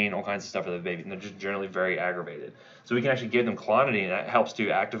 weight gain, all kinds of stuff for the baby, and they're just generally very aggravated. So we can actually give them clonidine, and that helps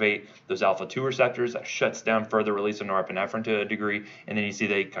to activate those alpha-2 receptors. That shuts down further release of norepinephrine to a degree, and then you see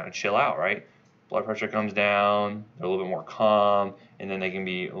they kind of chill out, right? Blood pressure comes down, they're a little bit more calm, and then they can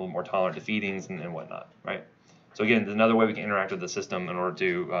be a little more tolerant to feedings and whatnot, right? So again, there's another way we can interact with the system in order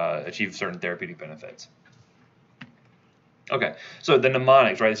to achieve certain therapeutic benefits. Okay, so the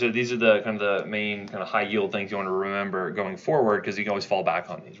mnemonics, right? So these are the kind of the main kind of high yield things you want to remember going forward, because you can always fall back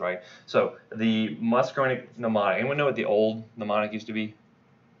on these, right? So the muscarinic mnemonic. Anyone know what the old mnemonic used to be?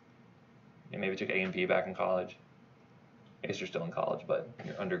 You maybe took A&P back in college. I guess you're still in college, but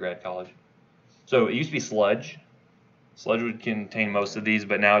you're undergrad college. So it used to be sludge. Sludge would contain most of these,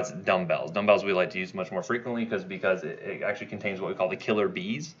 but now it's dumbbells. Dumbbells we like to use much more frequently because it actually contains what we call the killer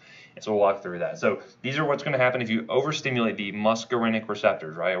bees. And so we'll walk through that. So these are what's going to happen if you overstimulate the muscarinic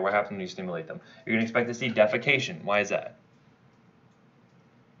receptors, right? Or what happens when you stimulate them? You're going to expect to see defecation. Why is that?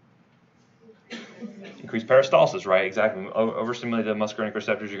 Increased peristalsis, right? Exactly. Overstimulate the muscarinic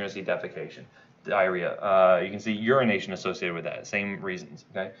receptors, you're going to see defecation, diarrhea. You can see urination associated with that. Same reasons,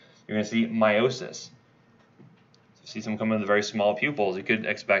 okay? You're going to see meiosis. See some come in with very small pupils, you could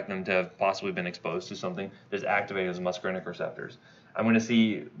expect them to have possibly been exposed to something that's activated those muscarinic receptors. I'm going to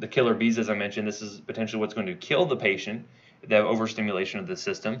see the killer bees, as I mentioned. This is potentially what's going to kill the patient if they have overstimulation of the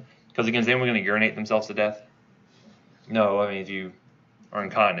system. Because again, is anyone going to urinate themselves to death? No, I mean, if you are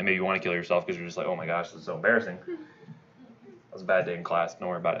incontinent, maybe you want to kill yourself because you're just like, oh my gosh, this is so embarrassing. That was a bad day in class, don't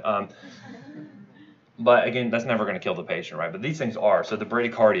worry about it. But again, that's never going to kill the patient, right? But these things are. So the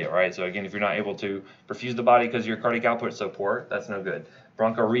bradycardia, right? So again, if you're not able to perfuse the body because your cardiac output is so poor, that's no good.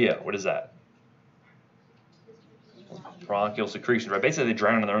 Bronchorrhea, what is that? Bronchial secretion, right? Basically, they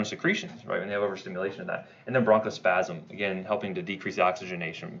drown in their own secretions, right, when they have overstimulation of that. And then bronchospasm, again, helping to decrease the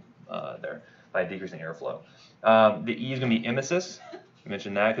oxygenation there by decreasing airflow. The E is going to be emesis. I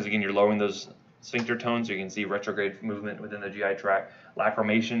mentioned that because, again, you're lowering those sphincter tones, so you can see retrograde movement within the GI tract.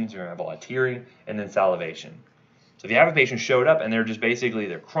 Lacrimations, you're going to have a lot of tearing, and then salivation. So if you have a patient showed up and they're just basically,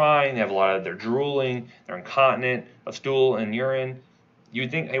 they're crying, they have a lot of, they're drooling, they're incontinent of stool and urine, you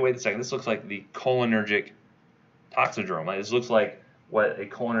would think, hey, wait a second, this looks like the cholinergic toxidrome. Right? This looks like what a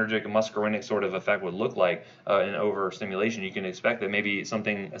cholinergic muscarinic sort of effect would look like in overstimulation. You can expect that maybe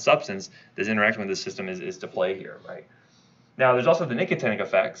something, a substance that's interacting with this system is to play here, right? Now, there's also the nicotinic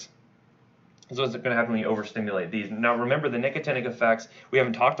effects. So what's going to happen when you overstimulate these? Now, remember, the nicotinic effects we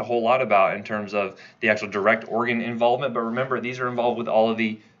haven't talked a whole lot about in terms of the actual direct organ involvement, but remember, these are involved with all of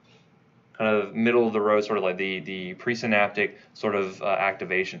the kind of middle of the road, sort of like the presynaptic sort of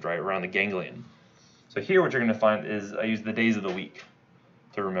activations, right, around the ganglion. So here what you're going to find is I use the days of the week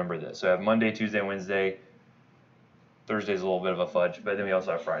to remember this. So I have Monday, Tuesday, Wednesday. Thursday's a little bit of a fudge, but then we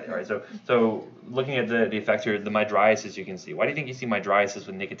also have Friday, right? So looking at the effects here, the mydriasis you can see. Why do you think you see mydriasis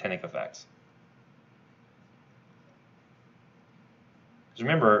with nicotinic effects? Because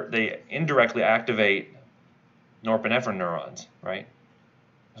remember, they indirectly activate norepinephrine neurons, right?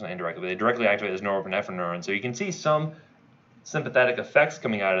 It's not indirectly, but they directly activate those norepinephrine neurons. So you can see some sympathetic effects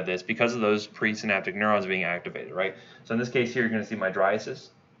coming out of this because of those presynaptic neurons being activated, right? So in this case here, you're going to see mydriasis.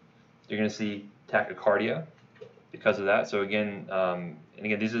 You're going to see tachycardia because of that. So again, and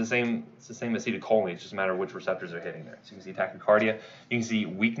again, these are the same. It's the same acetylcholine. It's just a matter of which receptors are hitting there. So you can see tachycardia. You can see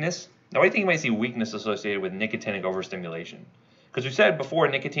weakness. Now, why do you think you might see weakness associated with nicotinic overstimulation? Because we said before,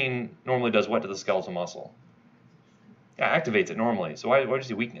 nicotine normally does what to the skeletal muscle? Yeah, activates it normally. So why do you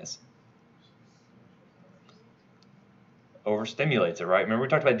see weakness? Overstimulates it, right? Remember we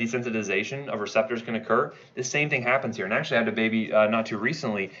talked about desensitization of receptors can occur? The same thing happens here. And actually, I had a baby not too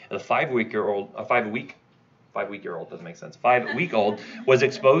recently, a 5-week-old, doesn't make sense. 5-week-old was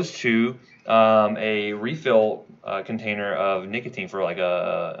exposed to a refill container of nicotine for like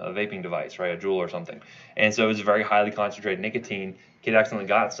a vaping device, right? A Juul or something. And so it was very highly concentrated nicotine. Kid accidentally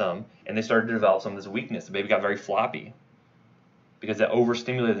got some, and they started to develop some of this weakness. The baby got very floppy because they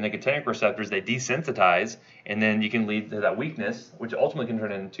overstimulate the nicotinic receptors. They desensitize, and then you can lead to that weakness, which ultimately can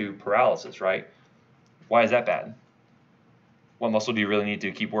turn into paralysis, right? Why is that bad? What muscle do you really need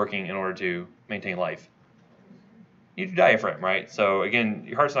to keep working in order to maintain life? You need your diaphragm, right? So again,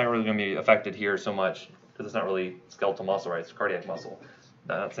 your heart's not really going to be affected here so much because it's not really skeletal muscle, right? It's cardiac muscle.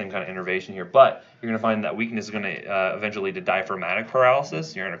 Not the same kind of innervation here, but you're going to find that weakness is going to eventually lead to diaphragmatic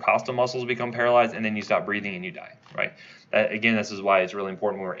paralysis. Your intercostal muscles become paralyzed, and then you stop breathing and you die, right? Again, this is why it's really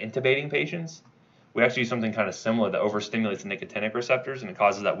important when we're intubating patients. We actually use something kind of similar that overstimulates the nicotinic receptors, and it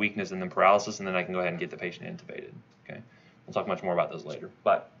causes that weakness and then paralysis, and then I can go ahead and get the patient intubated, okay? We'll talk much more about those later.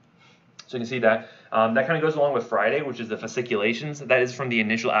 So you can see that. That kind of goes along with Friday, which is the fasciculations. That is from the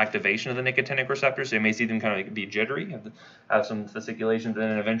initial activation of the nicotinic receptors. So you may see them kind of be jittery, have some fasciculations, and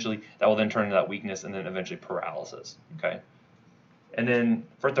then eventually that will then turn into that weakness and then eventually paralysis. Okay. And then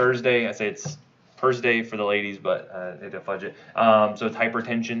for Thursday, I say it's Thursday for the ladies, but they did fudge it. So it's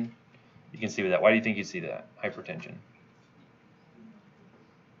hypertension. You can see with that. Why do you think you see that? Hypertension.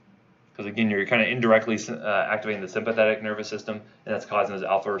 Because again, you're kind of indirectly activating the sympathetic nervous system, and that's causing those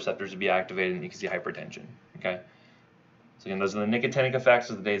alpha receptors to be activated, and you can see hypertension. Okay. So again, those are the nicotinic effects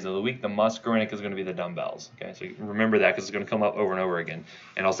of the days of the week. The muscarinic is going to be the dumbbells. Okay, so you remember that because it's going to come up over and over again.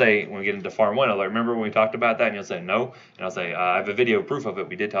 And I'll say when we get into Farm 1, I'll like, remember when we talked about that? And you'll say no. And I'll say I have a video proof of it.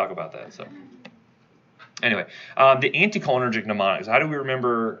 We did talk about that. So anyway, the anticholinergic mnemonics. How do we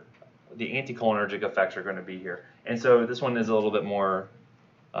remember the anticholinergic effects are going to be here? And so this one is a little bit more,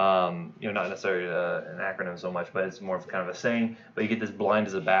 not necessarily an acronym so much, but it's more of kind of a saying. But you get this blind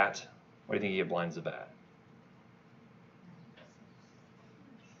as a bat. What do you think you get blind as a bat?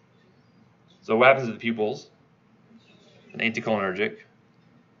 So what happens to the pupils? An anticholinergic,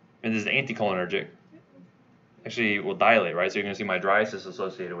 and this is anticholinergic. Actually, will dilate, right? So you're going to see mydriasis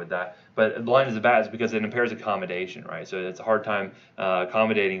associated with that. But blind as a bat is because it impairs accommodation, right? So it's a hard time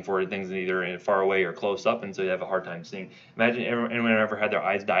accommodating for things either far away or close up, and so you have a hard time seeing. Imagine anyone ever had their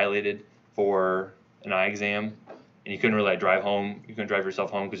eyes dilated for an eye exam, and you couldn't really drive home. You couldn't drive yourself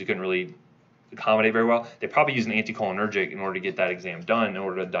home because you couldn't really accommodate very well. They probably use an anticholinergic in order to get that exam done in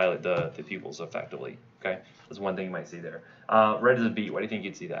order to dilate the pupils effectively. Okay, that's one thing you might see there. Red as a beet. Why do you think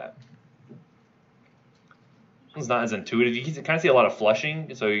you'd see that? It's not as intuitive. You can kind of see a lot of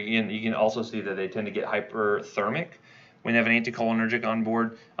flushing. So you can also see that they tend to get hyperthermic when they have an anticholinergic on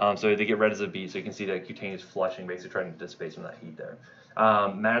board. So they get red as a beet. So you can see that cutaneous flushing, basically trying to dissipate some of that heat there.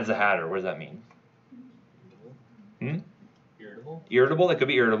 Mad as a hatter. What does that mean? Irritable. Irritable. That could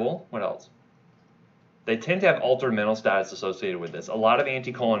be irritable. What else? They tend to have altered mental status associated with this. A lot of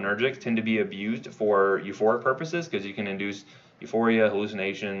anticholinergics tend to be abused for euphoric purposes because you can induce euphoria,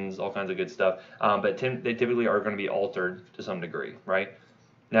 hallucinations, all kinds of good stuff. But they typically are going to be altered to some degree, right?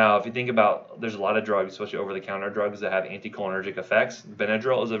 Now, if you think about, there's a lot of drugs, especially over-the-counter drugs, that have anticholinergic effects.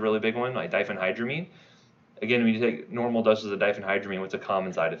 Benadryl is a really big one, like diphenhydramine. Again, when you take normal doses of diphenhydramine, what's a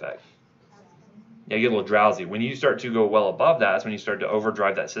common side effect? Yeah, you get a little drowsy. When you start to go well above that, that's when you start to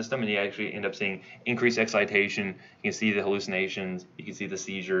overdrive that system, and you actually end up seeing increased excitation. You can see the hallucinations. You can see the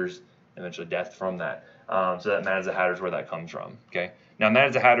seizures, eventually death from that. So that mad as a hatter is where that comes from. Okay. Now, mad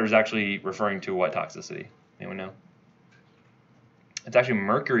as a hatter is actually referring to what toxicity? Anyone know? It's actually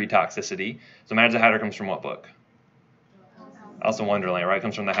mercury toxicity. So mad as a hatter comes from what book? Alice in Wonderland, right? It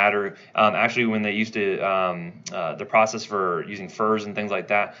comes from the Hatter. Actually, when they used to, the process for using furs and things like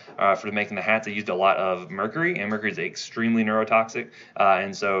that for making the hats, they used a lot of mercury, and mercury is extremely neurotoxic,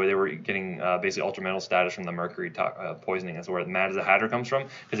 and so they were getting basically ultramental status from the mercury poisoning. That's where the mad as a hatter comes from,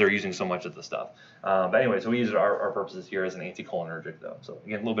 because they were using so much of the stuff. But anyway, so we use it our purposes here as an anticholinergic, though. So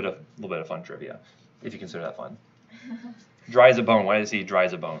again, a little bit of fun trivia, if you consider that fun. Dry as a bone. Why does he dry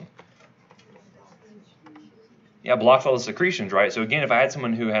as a bone? Yeah, blocks all the secretions, right? So again, if I had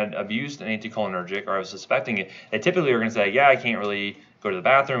someone who had abused an anticholinergic or I was suspecting it, they typically are going to say, yeah, I can't really go to the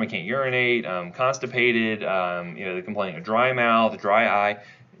bathroom, I can't urinate, I'm constipated, they're complaining of dry mouth, dry eye,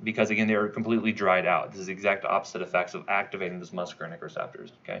 because again, they're completely dried out. This is the exact opposite effects of activating those muscarinic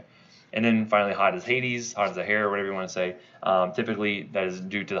receptors, okay? And then finally, hot as Hades, hot as a hare, whatever you want to say, typically that is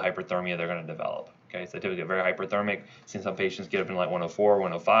due to the hyperthermia they're going to develop. Okay, so they typically get very hyperthermic. Seen some patients get up in like 104,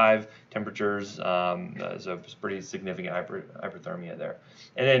 105 temperatures. So it's pretty significant hyperthermia there.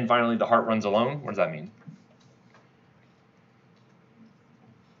 And then finally, the heart runs alone. What does that mean?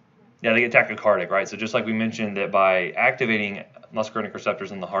 Yeah, they get tachycardic, right? So just like we mentioned that by activating muscarinic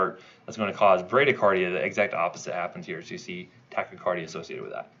receptors in the heart, that's going to cause bradycardia. The exact opposite happens here. So you see tachycardia associated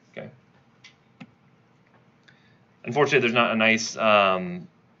with that. Okay. Unfortunately, there's not a nice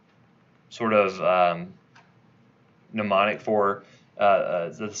sort of mnemonic for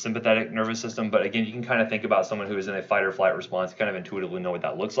the sympathetic nervous system, but again, you can kind of think about someone who is in a fight or flight response. You kind of intuitively know what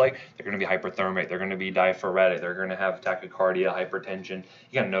that looks like. They're going to be hyperthermic, they're going to be diaphoretic, they're going to have tachycardia, hypertension.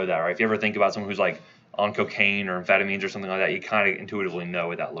 You kind of know that, right? If you ever think about someone who's like on cocaine or amphetamines or something like that, you kind of intuitively know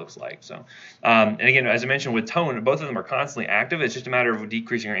what that looks like. So, and again, as I mentioned with tone, both of them are constantly active. It's just a matter of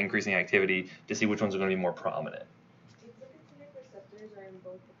decreasing or increasing activity to see which ones are going to be more prominent. Receptors are in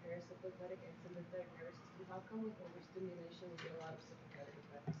both the parasympathetic and sympathetic nervous system. How come with overstimulation we get a lot of sympathetic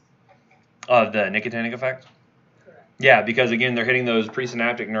effects? The nicotinic effect? Correct. Yeah, because again, they're hitting those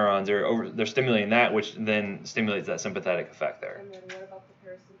presynaptic neurons. They're stimulating that, which then stimulates that sympathetic effect there. And then what about the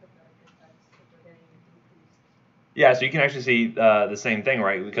parasympathetic effects if we're getting decreased? Yeah, so you can actually see the same thing,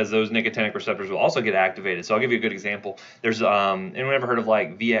 right? Because those nicotinic receptors will also get activated. So I'll give you a good example. There's anyone ever heard of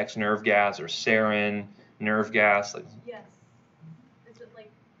like VX nerve gas or sarin nerve gas? Like, Yes. Is it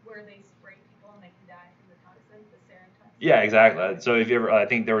like where they spray people and they can die from the toxin, the sarin toxin? yeah, exactly. So if you ever, I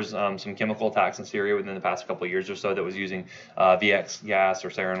think there was some chemical toxins here within the past couple of years or so that was using VX gas or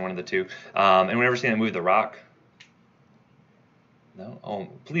sarin, one of the two. And whenever seen that movie The Rock? No? Oh,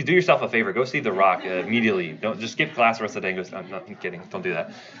 please do yourself a favor. Go see The Rock immediately. Don't just skip class the rest of the day and go. I'm kidding. Don't do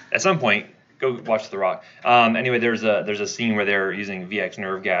that. At some point, go watch The Rock. Anyway, there's a scene where they're using VX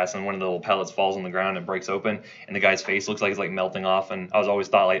nerve gas, and one of the little pellets falls on the ground and breaks open, and the guy's face looks like it's like melting off. And I was always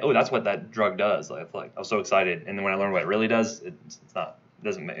thought like, oh, that's what that drug does. Like I was so excited, and then when I learned what it really does, it's not. It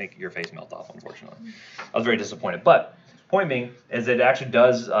doesn't make your face melt off, unfortunately. I was very disappointed. But point being is that it actually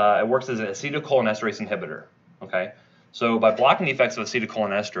does. It works as an acetylcholinesterase inhibitor. Okay. So by blocking the effects of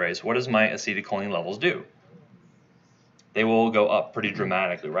acetylcholinesterase, what does my acetylcholine levels do? They will go up pretty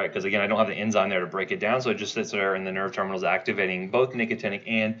dramatically, right? Because again, I don't have the enzyme there to break it down, so it just sits there in the nerve terminals activating both nicotinic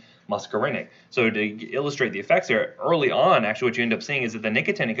and muscarinic. So to illustrate the effects there, early on, actually what you end up seeing is that the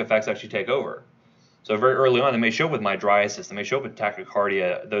nicotinic effects actually take over. So very early on, they may show up with mydriasis, they may show up with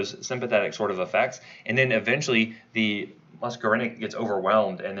tachycardia, those sympathetic sort of effects, and then eventually the muscarinic gets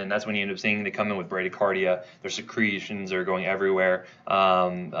overwhelmed, and then that's when you end up seeing they come in with bradycardia. Their secretions are going everywhere.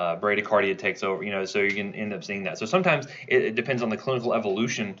 Bradycardia takes over, so you can end up seeing that. So sometimes it depends on the clinical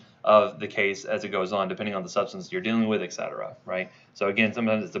evolution of the case as it goes on, depending on the substance you're dealing with, etc. Right? So again,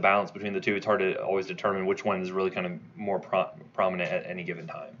 sometimes it's a balance between the two. It's hard to always determine which one is really kind of more prominent at any given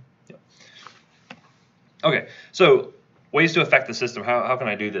time. Yeah. Okay, so ways to affect the system. How can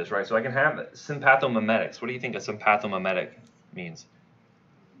I do this, right? So I can have sympathomimetics. What do you think a sympathomimetic means?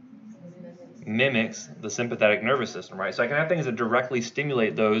 Mimics the sympathetic nervous system, right? So I can have things that directly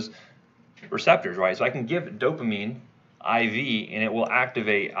stimulate those receptors, right? So I can give dopamine IV and it will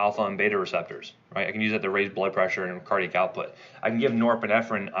activate alpha and beta receptors, right? I can use that to raise blood pressure and cardiac output. I can give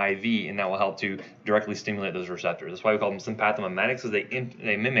norepinephrine IV and that will help to directly stimulate those receptors. That's why we call them sympathomimetics, because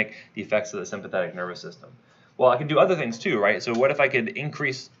they mimic the effects of the sympathetic nervous system. Well, I can do other things too, right? So what if I could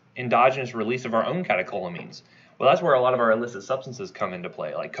increase endogenous release of our own catecholamines? Well, that's where a lot of our illicit substances come into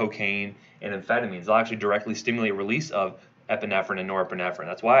play, like cocaine and amphetamines. They'll actually directly stimulate release of epinephrine and norepinephrine.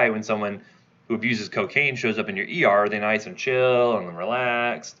 That's why when someone who abuses cocaine shows up in your ER, are they nice and chill and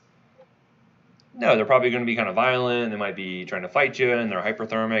relaxed? No, they're probably going to be kind of violent. They might be trying to fight you, and they're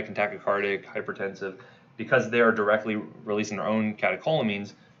hyperthermic and tachycardic, hypertensive, because they are directly releasing their own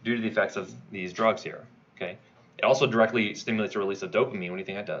catecholamines due to the effects of these drugs here. Okay. It also directly stimulates the release of dopamine. What do you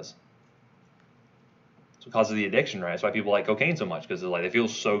think that does? It's what causes the addiction, right? That's why people like cocaine so much, because they feel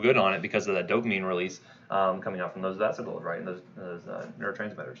so good on it because of that dopamine release coming out from those vesicles, right, and those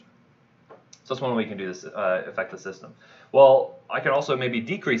neurotransmitters. So that's one way you can do this, affect the system. Well, I can also maybe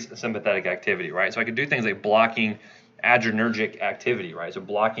decrease sympathetic activity, right? So I could do things like blocking adrenergic activity, right? So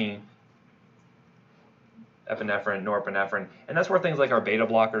blocking epinephrine, norepinephrine, and that's where things like our beta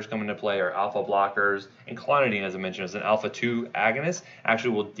blockers come into play, or alpha blockers, and clonidine, as I mentioned, as an alpha-2 agonist,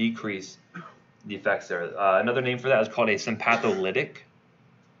 actually will decrease the effects there. Another name for that is called a sympatholytic.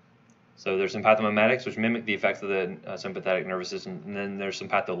 So there's sympathomimetics, which mimic the effects of the sympathetic nervous system, and then there's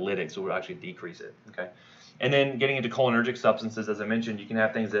sympatholytics, which will actually decrease it. Okay. And then getting into cholinergic substances, as I mentioned, you can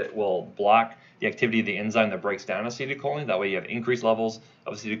have things that will block the activity of the enzyme that breaks down acetylcholine. That way you have increased levels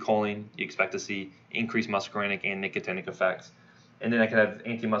of acetylcholine. You expect to see increased muscarinic and nicotinic effects. And then I can have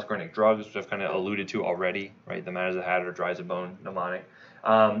anti-muscarinic drugs, which I've kind of alluded to already, right? The Mannazepam or Drizabone mnemonic.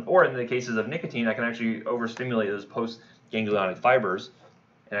 Or in the cases of nicotine, I can actually overstimulate those post-ganglionic fibers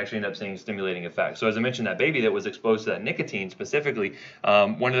and actually end up seeing stimulating effects. So as I mentioned, that baby that was exposed to that nicotine specifically,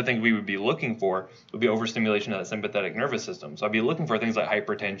 one of the things we would be looking for would be overstimulation of the sympathetic nervous system. So I'd be looking for things like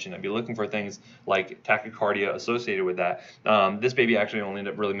hypertension. I'd be looking for things like tachycardia associated with that. This baby actually only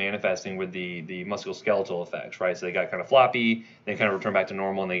ended up really manifesting with the musculoskeletal effects, right? So they got kind of floppy, then kind of returned back to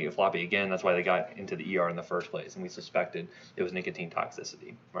normal, and they get floppy again. That's why they got into the ER in the first place, and we suspected it was nicotine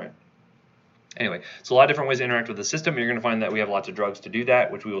toxicity, right? Anyway, so a lot of different ways to interact with the system. You're going to find that we have lots of drugs to do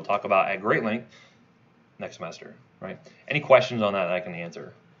that, which we will talk about at great length next semester, right? Any questions on that I can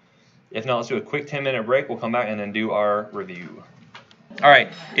answer? If not, let's do a quick 10-minute break. We'll come back and then do our review. All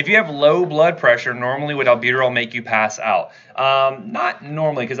right, if you have low blood pressure, normally would albuterol make you pass out? Not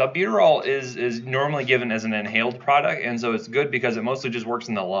normally, because albuterol is normally given as an inhaled product, and so it's good because it mostly just works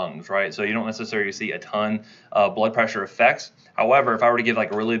in the lungs, right? So you don't necessarily see a ton of blood pressure effects. However, if I were to give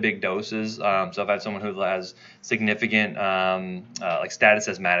like really big doses, so if I had someone who has significant like status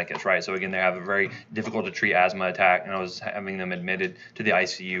asthmaticus, right? So again, they have a very difficult to treat asthma attack, and I was having them admitted to the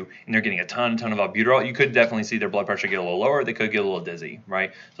ICU, and they're getting a ton of albuterol. You could definitely see their blood pressure get a little lower. They could get a little dizzy,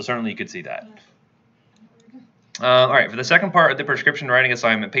 right? So certainly you could see that. All right, for the second part of the prescription writing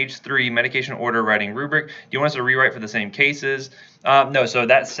assignment, page 3, medication order writing rubric. Do you want us to rewrite for the same cases? No, so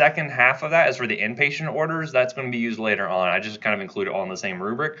that second half of that is for the inpatient orders. That's going to be used later on. I just kind of include it all in the same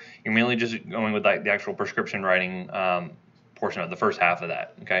rubric. You're mainly just going with like the actual prescription writing portion of the first half of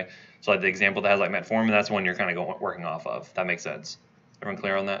that, okay? So like the example that has like metformin, that's the one you're kind of working off of. That makes sense. Everyone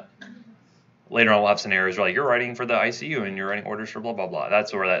clear on that? Later on, we'll have scenarios where like you're writing for the ICU and you're writing orders for blah, blah, blah.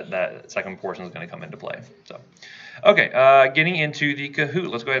 That's where that second portion is going to come into play. So, okay, getting into the Kahoot.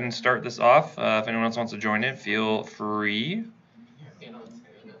 Let's go ahead and start this off. If anyone else wants to join in, feel free.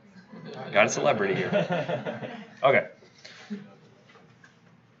 Got a celebrity here. Okay.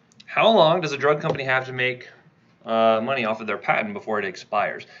 How long does a drug company have to make money off of their patent before it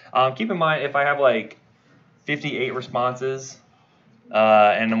expires? Keep in mind, if I have like 58 responses,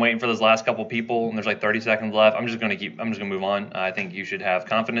 and I'm waiting for those last couple people, and there's like 30 seconds left, I'm just gonna move on. I think you should have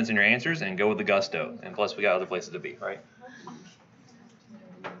confidence in your answers and go with the gusto. And plus, we got other places to be, right?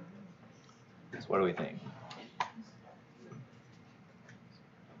 So what do we think?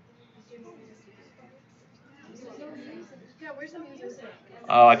 Yeah, where's the music?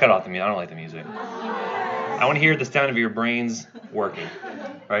 Oh, I cut off the music. I don't like the music. I want to hear the sound of your brains working,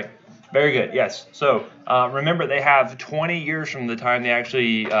 right? Very good, yes. So remember, they have 20 years from the time they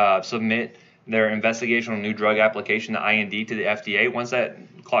actually submit their investigational new drug application, the IND, to the FDA. Once that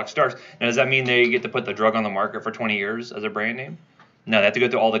clock starts, now does that mean they get to put the drug on the market for 20 years as a brand name? No, they have to go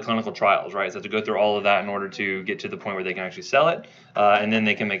through all the clinical trials, right? So they have to go through all of that in order to get to the point where they can actually sell it, and then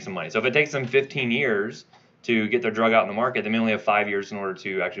they can make some money. So if it takes them 15 years to get their drug out in the market, they may only have 5 years in order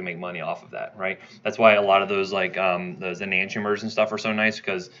to actually make money off of that, right? That's why a lot of those like those enantiomers and stuff are so nice,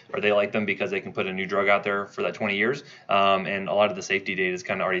 or they like them because they can put a new drug out there for that 20 years, and a lot of the safety data is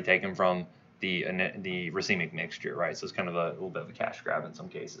kind of already taken from the racemic mixture, right? So it's kind of a little bit of a cash grab in some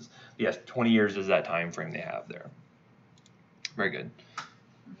cases. But yes, 20 years is that time frame they have there. Very good.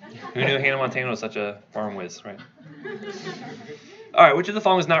 Who knew Hannah Montana was such a farm whiz, right? All right, which of the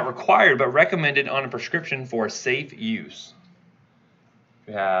following is not required but recommended on a prescription for safe use?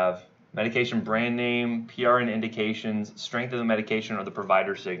 We have medication brand name, PRN indications, strength of the medication, or the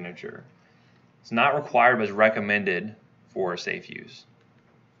provider signature. It's not required but is recommended for safe use.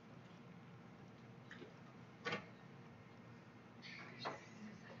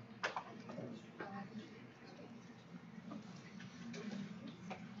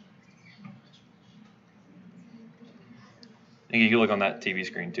 And you can look on that TV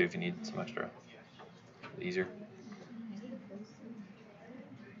screen too if you need some extra. Easier.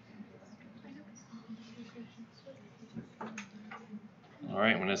 All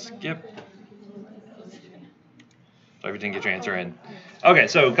right, I'm going to skip. So everything, get your answer in. Okay,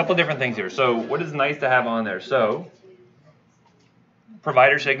 so a couple different things here. So what is nice to have on there? So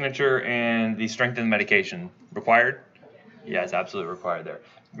provider signature and the strength of the medication required? Yes, absolutely required there.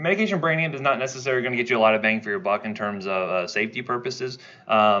 Medication brand name is not necessarily going to get you a lot of bang for your buck in terms of safety purposes,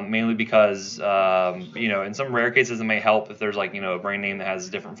 mainly because, in some rare cases it may help if there's like, a brand name that has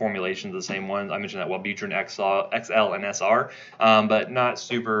different formulations of the same ones. I mentioned that Wellbutrin XL and SR, but not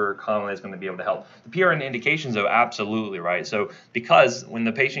super commonly it's going to be able to help. The PRN indications, though, absolutely, right? So because when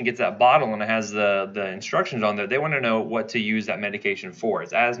the patient gets that bottle and it has the instructions on there, they want to know what to use that medication for.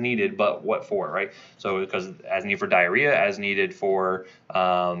 It's as needed, but what for, right? So because as needed for diarrhea, as needed for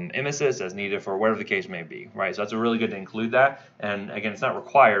emesis, as needed for whatever the case may be, right? So that's really good to include that. And again, it's not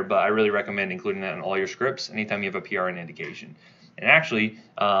required, but I really recommend including that in all your scripts anytime you have a PRN indication. And actually,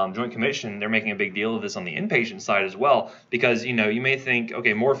 Joint Commission, they're making a big deal of this on the inpatient side as well, because, you may think,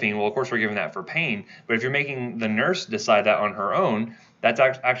 okay, morphine, well, of course we're giving that for pain, but if you're making the nurse decide that on her own, that's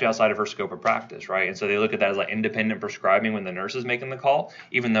actually outside of her scope of practice, right? And so they look at that as like independent prescribing when the nurse is making the call,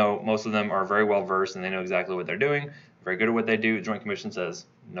 even though most of them are very well versed and they know exactly what they're doing, very good at what they do. Joint Commission says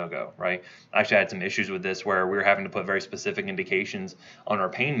no go, right? I actually had some issues with this where we were having to put very specific indications on our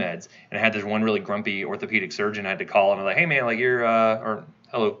pain meds, and I had this one really grumpy orthopedic surgeon I had to call, and I'm like, hey man, like you're or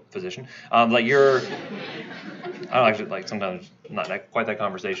hello physician, like you're I don't actually like sometimes not quite that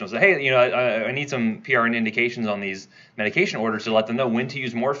conversation. Say, hey, I need some PRN indications on these medication orders to let them know when to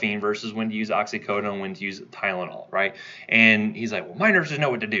use morphine versus when to use oxycodone, when to use Tylenol, right? And he's like, well, my nurses know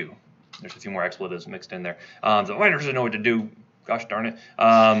what to do. There's a few more expletives mixed in there. So my nurses know what to do. Gosh darn it.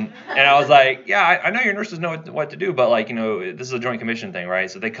 And I was like, yeah, I know your nurses know what to do, but like, this is a Joint Commission thing,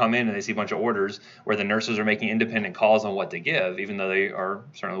 right? So they come in and they see a bunch of orders where the nurses are making independent calls on what to give, even though they are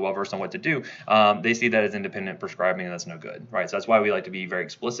certainly well versed on what to do. They see that as independent prescribing, and that's no good, right? So that's why we like to be very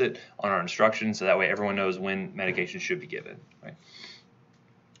explicit on our instructions, so that way everyone knows when medication should be given, right?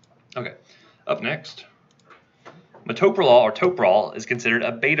 Okay, up next. Metoprolol or Toprol is considered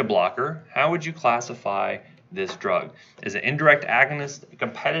a beta blocker. How would you classify this drug? Is it indirect agonist, a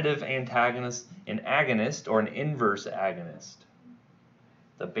competitive antagonist, an agonist, or an inverse agonist?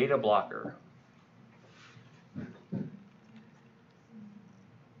 The beta blocker. The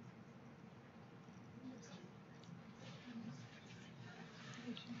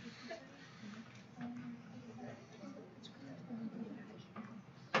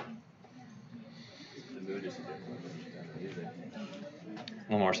mood is different when music. A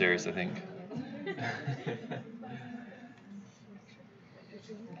little more serious, I think.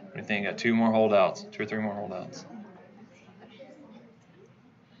 I think got 2 more holdouts, 2 or 3 more holdouts.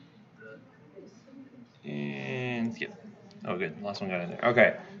 And skip. Oh, good. Last one got in there.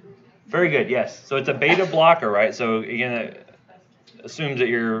 Okay. Very good. Yes. So it's a beta blocker, right? So again, it assumes that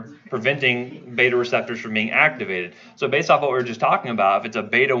you're preventing beta receptors from being activated. So based off what we were just talking about, if it's a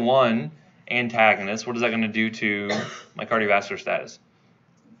beta 1 antagonist, what is that going to do to my cardiovascular status?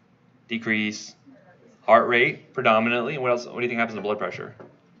 Decrease heart rate predominantly. What else? What do you think happens to blood pressure?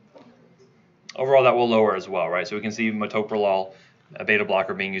 Overall, that will lower as well, right? So we can see metoprolol, a beta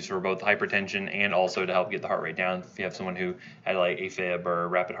blocker, being used for both hypertension and also to help get the heart rate down. If you have someone who had like AFib or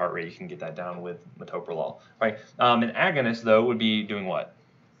rapid heart rate, you can get that down with metoprolol, right? An agonist, though, would be doing what?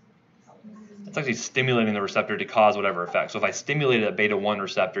 It's actually stimulating the receptor to cause whatever effect. So if I stimulated a beta 1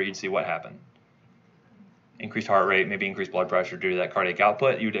 receptor, you'd see what happen. Increased heart rate, maybe increased blood pressure due to that cardiac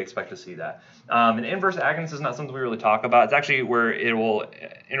output. You'd expect to see that. An inverse agonist is not something we really talk about. It's actually where it will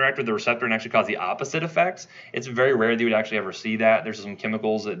interact with the receptor and actually cause the opposite effects. It's very rare that you would actually ever see that. There's some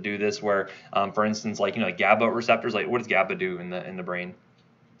chemicals that do this where, for instance, like GABA receptors. Like, what does GABA do in the brain?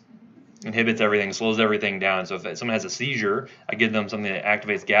 Inhibits everything, slows everything down. So if someone has a seizure, I give them something that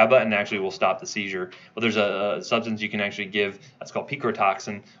activates GABA and actually will stop the seizure. Well, there's a substance you can actually give that's called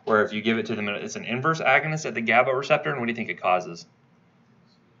picrotoxin, where if you give it to them, it's an inverse agonist at the GABA receptor. And what do you think it causes?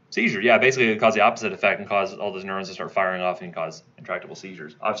 Seizure. Yeah, basically it causes the opposite effect and cause all those neurons to start firing off and cause intractable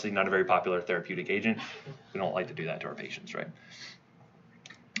seizures. Obviously not a very popular therapeutic agent. We don't like to do that to our patients, right?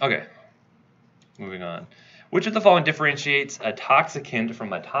 Okay, moving on. Which of the following differentiates a toxicant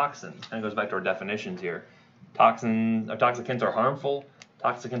from a toxin? Kind of goes back to our definitions here. Toxicants are harmful.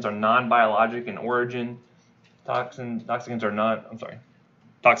 Toxicants are non-biologic in origin. Toxins are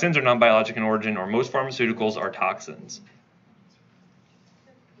non-biologic in origin, or most pharmaceuticals are toxins.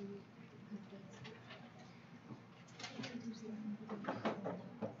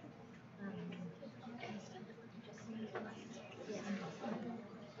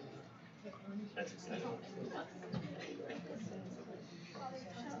 That's exciting.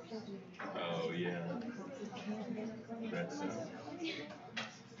 Oh yeah. That's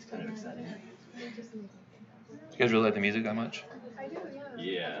it's kind of exciting. You guys really like the music that much? I do,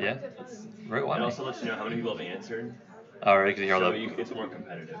 Yeah. Yeah? Very well. It also lets you know how many people have answered. All right, because you hear all So the... it's more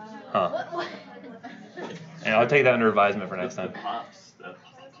competitive. Huh. And I'll take that under advisement for next time. The pops.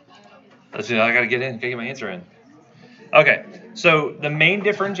 I gotta get my answer in. Okay, so the main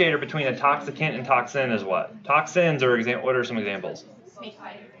differentiator between a toxicant and toxin is what? Toxins are what are some examples?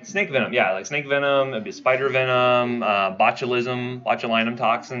 Snake venom, yeah, like snake venom, it'd be spider venom, botulinum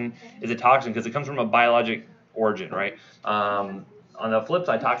toxin is a toxin because it comes from a biologic origin, right? On the flip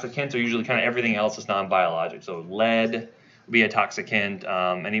side, toxicants are usually kind of everything else that's non-biologic. So lead would be a toxicant.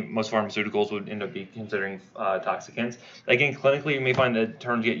 Most pharmaceuticals would end up be considering toxicants. Again, clinically, you may find that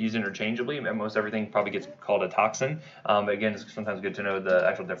terms get used interchangeably. Most everything probably gets called a toxin. But again, it's sometimes good to know the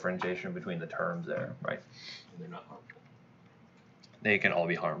actual differentiation between the terms there, right? They're not harmful. They can all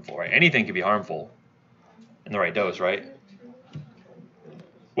be harmful, right? Anything can be harmful in the right dose, right?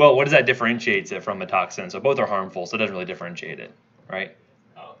 Well, what does that differentiate it from a toxin? So both are harmful, so it doesn't really differentiate it, right?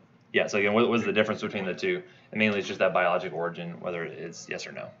 Oh. Yeah, so again, what was the difference between the two? And mainly it's just that biologic origin, whether it's yes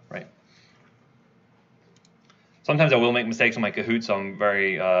or no, right? Sometimes I will make mistakes on my Kahoot, so I'm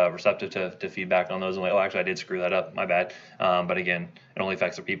very receptive to feedback on those. I'm like, oh, actually, I did screw that up. My bad. But again, it only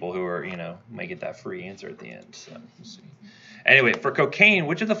affects the people who are, may get that free answer at the end. So let's see. Anyway, for cocaine,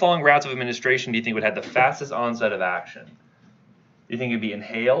 which of the following routes of administration do you think would have the fastest onset of action? Do you think it'd be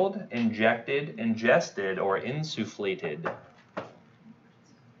inhaled, injected, ingested, or insufflated?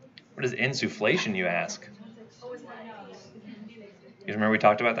 What is insufflation, you ask? You remember we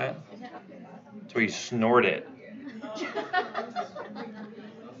talked about that? It's where you snort it.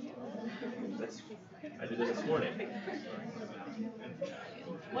 I did this morning.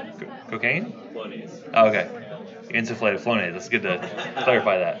 Cocaine? Flonase. Oh, okay. Insufflated Flonase. That's good to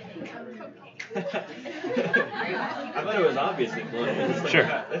clarify that. I thought it was obviously Flonase. Sure.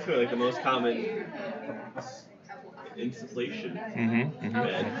 That's really like the most common insufflation.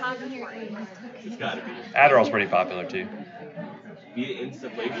 It's got to be. Adderall's pretty popular too. Be it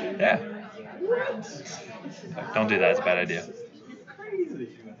insufflation? Yeah. Don't do that. It's a bad idea.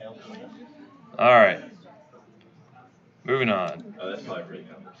 All right. Moving on. Oh, that's probably pretty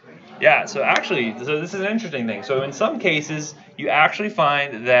common. Yeah, so this is an interesting thing. So in some cases, you actually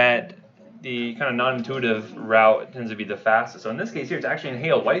find that the kind of non-intuitive route tends to be the fastest. So in this case here, it's actually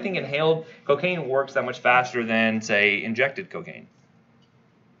inhaled. Why do you think inhaled cocaine works that much faster than, say, injected cocaine?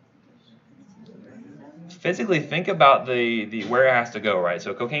 Physically, think about the where it has to go, right?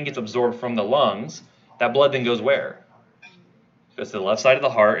 So cocaine gets absorbed from the lungs. That blood then goes where? It goes to the left side of the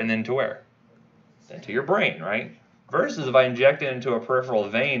heart and then to where? Then to your brain, right? Versus if I inject it into a peripheral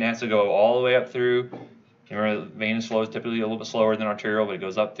vein, it has to go all the way up through. Remember, the vein is typically a little bit slower than arterial, but it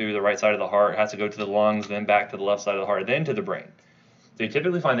goes up through the right side of the heart, has to go to the lungs, then back to the left side of the heart, then to the brain. So you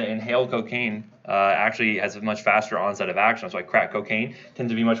typically find that inhaled cocaine actually has a much faster onset of action. That's why crack cocaine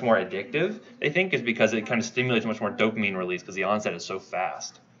tends to be much more addictive, they think, is because it kind of stimulates much more dopamine release because the onset is so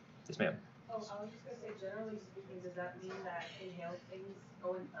fast. Yes, ma'am. Oh, I was just going to say, generally speaking, does that mean that inhaled things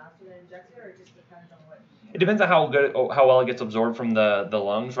go in faster than injected, or it just depends on what? It depends on how well it gets absorbed from the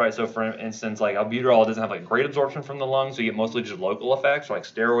lungs, right? So for instance, like albuterol doesn't have like great absorption from the lungs, so you get mostly just local effects. Like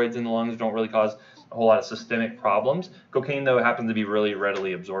steroids in the lungs don't really cause a whole lot of systemic problems. Cocaine, though, happens to be really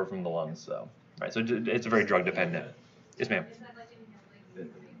readily absorbed from the lungs, so right. So it's very drug dependent. Yes, ma'am.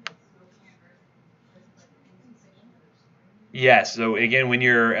 Yes. So again, when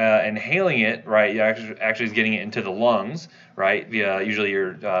you're inhaling it, right, you actually is getting it into the lungs, right? Via usually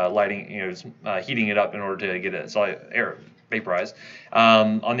you're lighting, heating it up in order to get it air vaporized.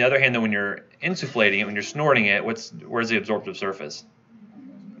 On the other hand, though, when you're insufflating it, when you're snorting it, where's the absorptive surface?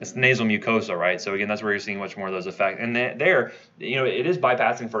 It's the nasal mucosa, right? So again, that's where you're seeing much more of those effects. And there, it is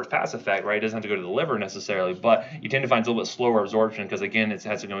bypassing first pass effect, right? It doesn't have to go to the liver necessarily, but you tend to find it's a little bit slower absorption because again, it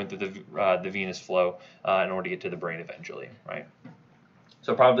has to go in through the venous flow in order to get to the brain eventually, right?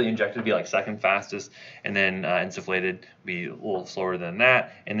 So probably injected would be like second fastest, and then insufflated would be a little slower than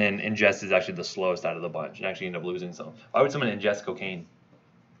that, and then ingest is actually the slowest out of the bunch, and actually end up losing some. Why would someone ingest cocaine?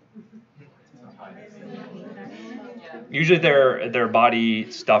 Usually they're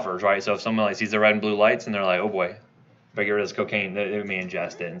body stuffers, right? So if someone like sees the red and blue lights and they're like, oh boy, if I get rid of this cocaine, they may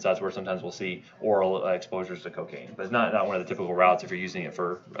ingest it. And so that's where sometimes we'll see oral exposures to cocaine. But it's not one of the typical routes if you're using it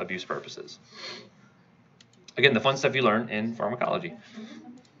for abuse purposes. Again, the fun stuff you learn in pharmacology.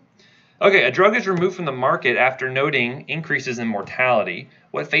 Okay, a drug is removed from the market after noting increases in mortality.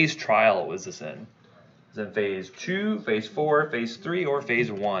 What phase trial was this in? Is it in phase 2, phase 4, phase 3, or phase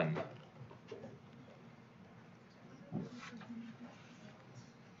 1?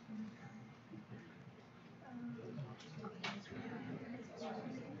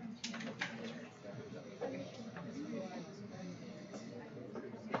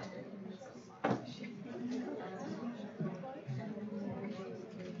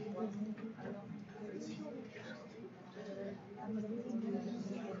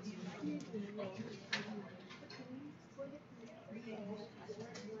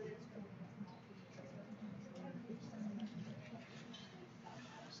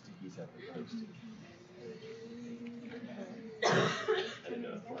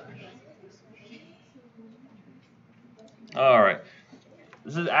 All right.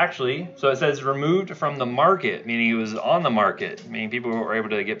 This is actually, so it says removed from the market, meaning it was on the market, meaning people were able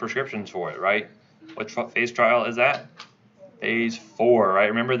to get prescriptions for it, right? What phase trial is that? Phase 4, right?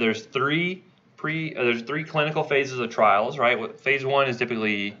 Remember, there's three clinical phases of trials, right? Phase 1 is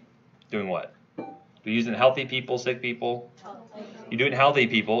typically doing what? We use it in healthy people, sick people. You do it in healthy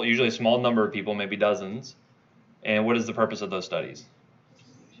people, usually a small number of people, maybe dozens. And what is the purpose of those studies?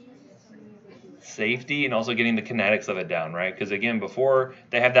 Safety and also getting the kinetics of it down, right? Because again, before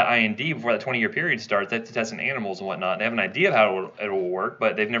they have that IND, before that 20-year period starts, they have to test in animals and whatnot. They have an idea of how it will work,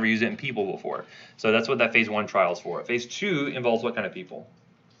 but they've never used it in people before. So that's what that phase 1 trial is for. Phase 2 involves what kind of people?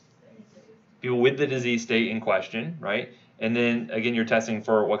 People with the disease state in question, right? And then, again, you're testing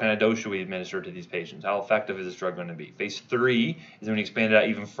for what kind of dose should we administer to these patients? How effective is this drug going to be? Phase 3 is when you expand it out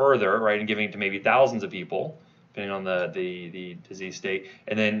even further, right, and giving it to maybe thousands of people, depending on the disease state.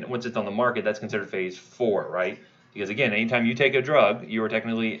 And then once it's on the market, that's considered phase 4, right? Because, again, anytime you take a drug, you are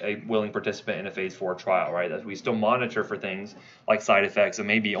technically a willing participant in a phase 4 trial, right? We still monitor for things like side effects and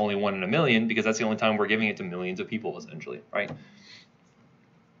maybe only 1 in a million, because that's the only time we're giving it to millions of people, essentially, right?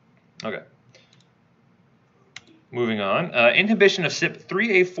 Okay. Moving on, inhibition of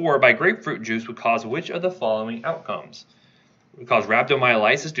CYP3A4 by grapefruit juice would cause which of the following outcomes? Would it cause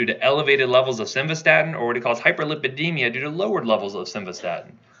rhabdomyolysis due to elevated levels of simvastatin, or would it cause hyperlipidemia due to lowered levels of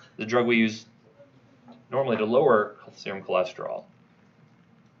simvastatin, the drug we use normally to lower serum cholesterol?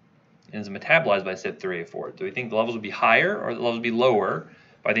 And is metabolized by CYP3A4. Do we think the levels would be higher or the levels would be lower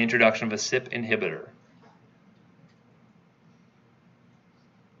by the introduction of a CYP inhibitor?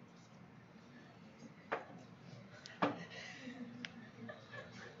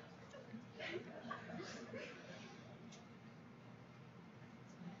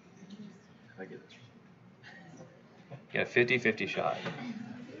 I get it. You got a 50-50 shot.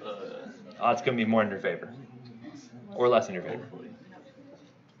 Odds couldn't be more in your favor. Or less in your favor.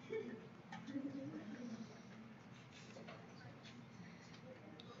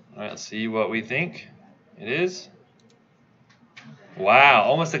 All right, let's see what we think it is. Wow,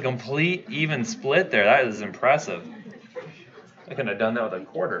 almost a complete even split there. That is impressive. I couldn't have done that with a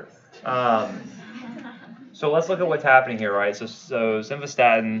quarter. So let's look at what's happening here, right? So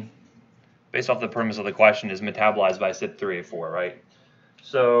simvastatin, based off the premise of the question, is metabolized by CYP3A4, right?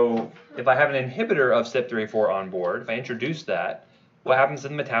 So if I have an inhibitor of CYP3A4 on board, if I introduce that, what happens to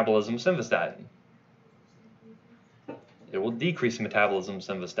the metabolism of simvastatin? It will decrease the metabolism of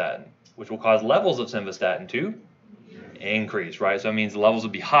simvastatin, which will cause levels of simvastatin to increase, right? So it means the levels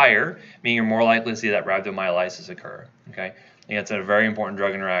will be higher, meaning you're more likely to see that rhabdomyolysis occur, okay? I think that's a very important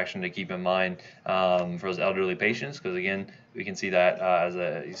drug interaction to keep in mind for those elderly patients, because again, we can see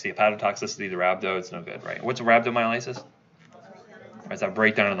that you see hepatotoxicity, the rhabdo, it's no good, right? What's a rhabdomyolysis? Right, it's that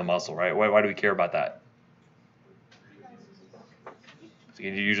breakdown of the muscle, right? Why do we care about that? So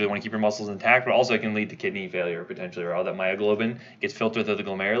you usually want to keep your muscles intact, but also it can lead to kidney failure potentially, or all that myoglobin gets filtered through the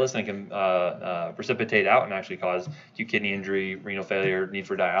glomerulus and can precipitate out and actually cause acute kidney injury, renal failure, need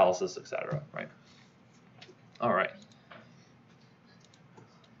for dialysis, etc. Right? All right.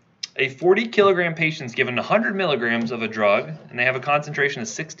 A 40-kilogram patient is given 100 milligrams of a drug, and they have a concentration of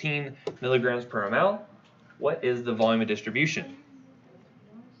 16 milligrams per ml. What is the volume of distribution?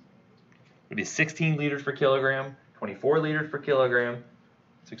 It would be 16 liters per kilogram, 24 liters per kilogram,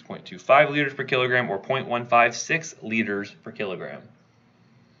 6.25 liters per kilogram, or 0.156 liters per kilogram.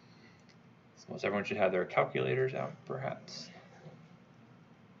 So most everyone should have their calculators out, perhaps.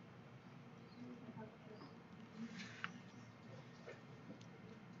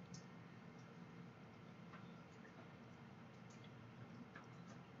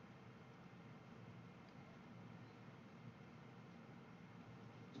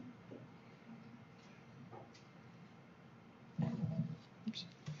 Oops.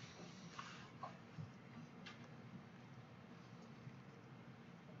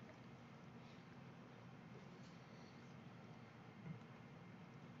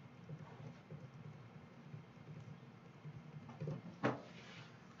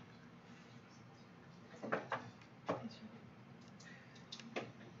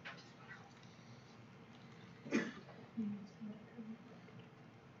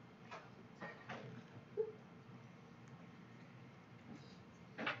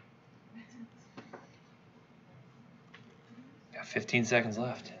 Got 15 seconds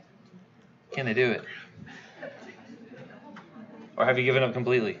left. Can they do it? Or have you given up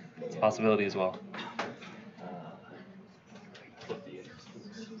completely? It's a possibility as well.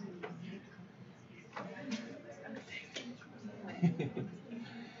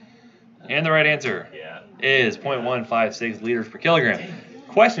 And the right answer is 0.156 liters per kilogram.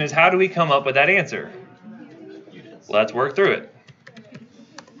 Question is, how do we come up with that answer? Let's work through it.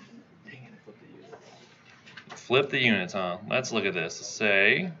 Flip the units, huh? Let's look at this. Let's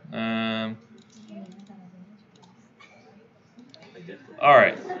say, all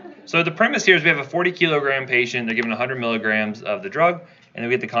right. So the premise here is we have a 40-kilogram patient. They're given 100 milligrams of the drug, and then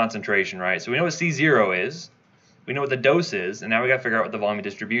we get the concentration, right? So we know what C0 is. We know what the dose is, and now we got to figure out what the volume of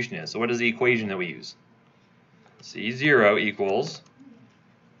distribution is. So what is the equation that we use? C0 equals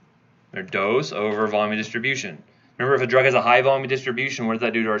their dose over volume of distribution. Remember, if a drug has a high volume of distribution, what does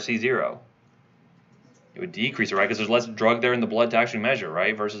that do to our C0? It would decrease it, right? Because there's less drug there in the blood to actually measure,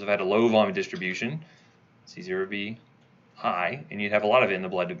 right? Versus if I had a low volume of distribution, C0 would be high, and you'd have a lot of it in the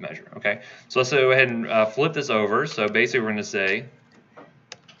blood to measure. Okay, so let's go ahead and flip this over. So basically, we're going to say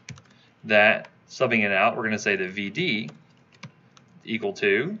that, subbing it out, we're going to say that VD equal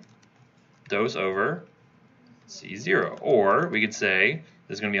to dose over C0, or we could say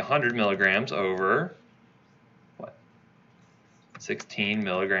this is going to be 100 milligrams over what? 16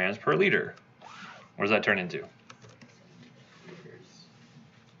 milligrams per liter. What does that turn into? 6.25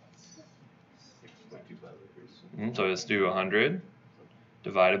 liters. So let's do 100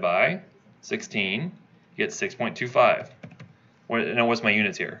 divided by 16. You get 6.25. Now what's my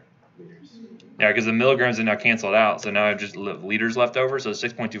units here? Liters. Yeah, because the milligrams are now canceled out, so now I have just liters left over, so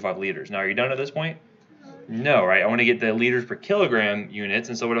 6.25 liters. Now, are you done at this point? No, right? I want to get the liters per kilogram units,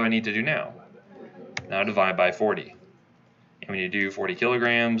 and so what do I need to do now? Now divide by 40. And when you do 40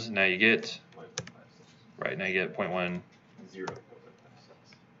 kilograms, now you get, right, now you get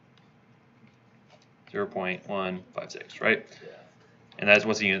 0.156, right? And that's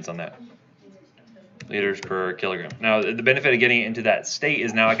what's the units on that? Liters per kilogram. Now, the benefit of getting into that state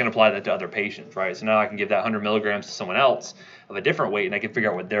is now I can apply that to other patients, right? So now I can give that 100 milligrams to someone else of a different weight, and I can figure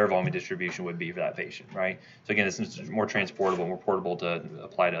out what their volume distribution would be for that patient, right? So again, it's more transportable, more portable to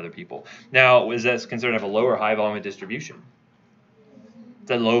apply to other people. Now, is that considered to have a low or high volume distribution?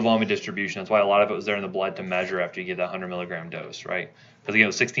 It's a low volume distribution. That's why a lot of it was there in the blood to measure after you give that 100 milligram dose, right? Because again, it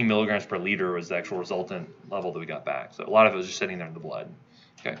was 16 milligrams per liter was the actual resultant level that we got back. So a lot of it was just sitting there in the blood.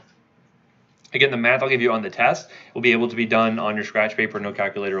 Okay. Again, the math I'll give you on the test will be able to be done on your scratch paper. No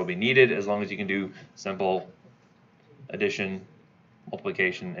calculator will be needed as long as you can do simple addition,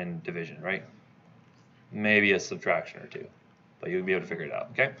 multiplication, and division, right? Maybe a subtraction or two, but you'll be able to figure it out,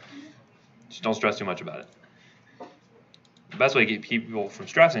 okay? Just don't stress too much about it. The best way to get people from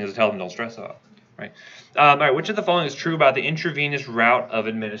stressing is to tell them don't stress about it, right? All right, which of the following is true about the intravenous route of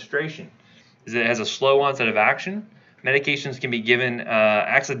administration? Is it has a slow onset of action? Medications can be given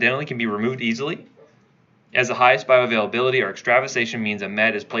accidentally, can be removed easily. As the highest bioavailability or extravasation means a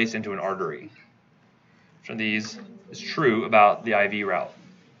med is placed into an artery. Which of these is true about the IV route?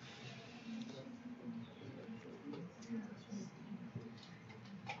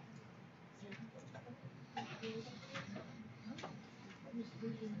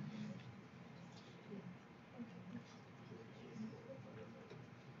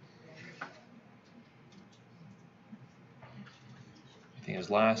 I think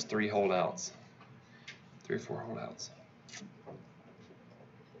his last 3 holdouts. 3 or 4 holdouts.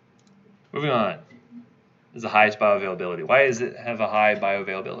 Moving on. This is the highest bioavailability. Why does it have a high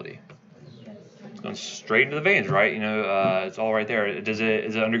bioavailability? It's going straight into the veins, right? You know, it's all right there. Does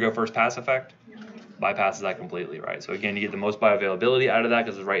it undergo first pass effect? Bypasses that completely, right? So again, you get the most bioavailability out of that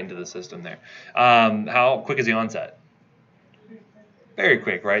because it's right into the system there. How quick is the onset? Very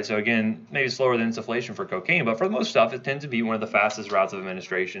quick, right? So again, maybe slower than insufflation for cocaine, but for most stuff, it tends to be one of the fastest routes of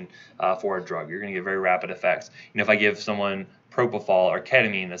administration for a drug. You're going to get very rapid effects. You know, if I give someone propofol or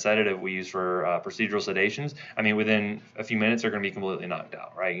ketamine, a sedative we use for procedural sedations, I mean, within a few minutes, they're going to be completely knocked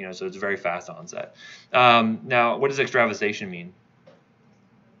out, right? You know, so it's a very fast onset. Now, what does extravasation mean?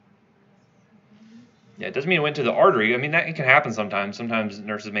 Yeah, it doesn't mean it went to the artery. I mean, that it can happen sometimes. Sometimes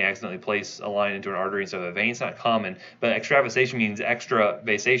nurses may accidentally place a line into an artery instead of a vein. It's not common, but extravasation means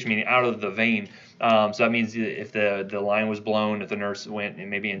extravasation, meaning out of the vein. So that means if the line was blown, if the nurse went and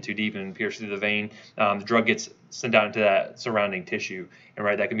maybe in too deep and pierced through the vein, the drug gets sent out into that surrounding tissue. And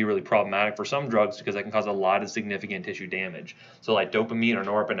right, that can be really problematic for some drugs because that can cause a lot of significant tissue damage. So like dopamine or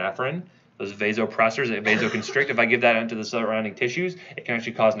norepinephrine, those vasopressors, vasoconstrict, if I give that into the surrounding tissues, it can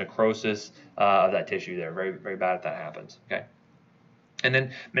actually cause necrosis of that tissue there. Very, very bad if that happens. Okay. And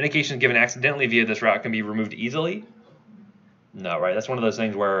then medications given accidentally via this route can be removed easily. No, right? That's one of those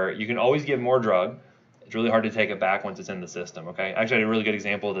things where you can always give more drug. It's really hard to take it back once it's in the system. Okay. Actually, I had a really good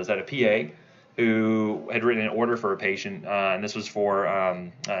example of this. I had a PA who had written an order for a patient, and this was for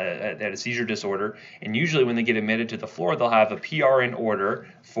had a seizure disorder. And usually when they get admitted to the floor, they'll have a PRN order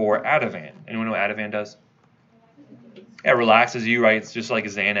for Ativan. Anyone know what Ativan does? Yeah, it relaxes you, right? It's just like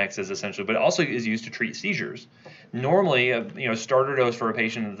Xanax is essentially, but it also is used to treat seizures. Normally, a starter dose for a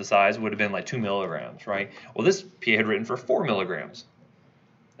patient of the size would have been like 2 milligrams, right? Well, this PA had written for 4 milligrams.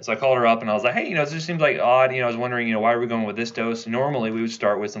 So I called her up and I was like, hey, it just seems like odd. I was wondering, why are we going with this dose? Normally we would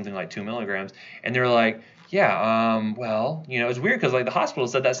start with something like 2 milligrams. And they're like, yeah, well, it's weird because like the hospital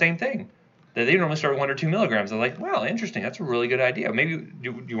said that same thing. That they normally start with 1 or 2 milligrams. I was like, well, interesting. That's a really good idea. Maybe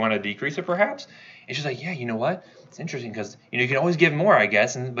do you want to decrease it perhaps? And she's like, yeah, you know what? It's interesting because, you can always give more, I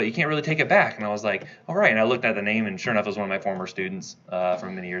guess, but you can't really take it back. And I was like, all right. And I looked at the name and sure enough, it was one of my former students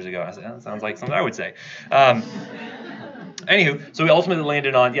from many years ago. I said, that sounds like something I would say. Anywho, so we ultimately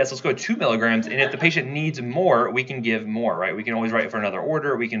landed on, yes, let's go 2 milligrams, and if the patient needs more, we can give more, right? We can always write for another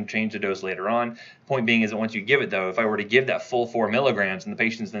order. We can change the dose later on. Point being is that once you give it, though, if I were to give that full 4 milligrams and the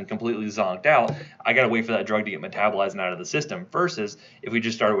patient's then completely zonked out, I got to wait for that drug to get metabolized and out of the system, versus if we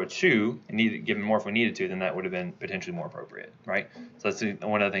just started with 2 and needed to give more if we needed to, then that would have been potentially more appropriate, right? So that's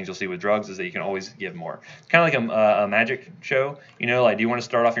one of the things you'll see with drugs is that you can always give more. Kind of like a magic show, you know, like do you want to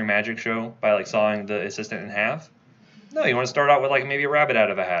start off your magic show by like sawing the assistant in half? No, you want to start out with like maybe a rabbit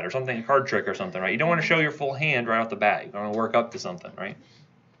out of a hat or something, a card trick or something, right? You don't want to show your full hand right off the bat. You want to work up to something, right?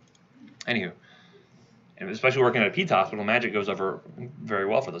 Anywho, and especially working at a peds hospital, magic goes over very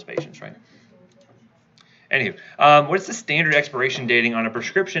well for those patients, right? Anywho, what's the standard expiration dating on a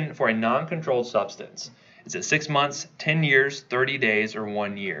prescription for a non-controlled substance? Is it 6 months, 10 years, 30 days, or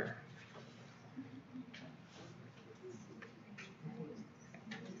 1 year?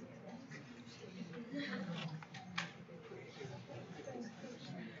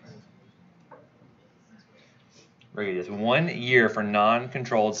 Very good. It's 1 year for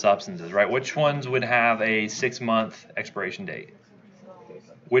non-controlled substances, right? Which ones would have a 6-month expiration date?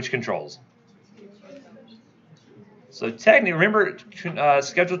 Which controls? So technically, remember,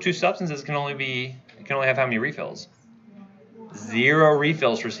 Schedule 2 substances can only have how many refills? 0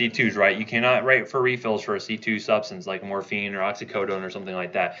 refills for C2s, right? You cannot write for refills for a C2 substance like morphine or oxycodone or something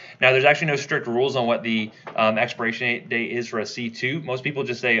like that. Now, there's actually no strict rules on what the expiration date is for a C2. Most people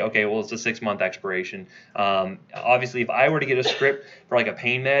just say, okay, well, it's a 6-month expiration. Obviously, if I were to get a script for like a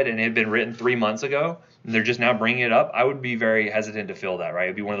pain med and it had been written 3 months ago, and they're just now bringing it up, I would be very hesitant to fill that, right?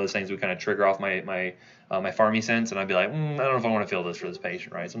 It'd be one of those things that would kind of trigger off my pharmy sense, and I'd be like, I don't know if I want to fill this for this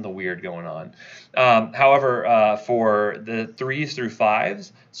patient, right? Something weird going on. However, for the 3s through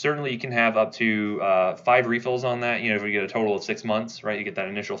 5s, certainly you can have up to 5 refills on that. You know, if we get a total of 6 months, right, you get that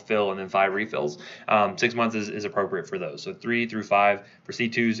initial fill and then 5 refills. 6 months is appropriate for those. So 3 through 5 for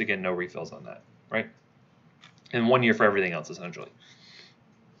C2s, again, no refills on that, right? And 1 year for everything else, essentially.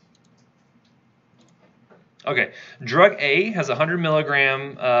 Okay, drug A has 100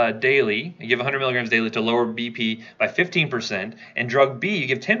 milligram daily. You give 100 milligrams daily to lower BP by 15%, and drug B, you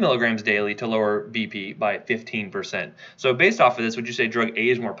give 10 milligrams daily to lower BP by 15%. So based off of this, would you say drug A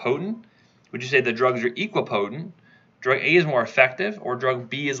is more potent? Would you say the drugs are equipotent? Drug A is more effective, or drug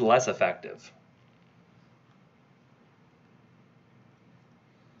B is less effective?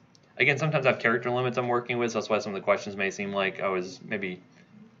 Again, sometimes I have character limits I'm working with, so that's why some of the questions may seem like I was maybe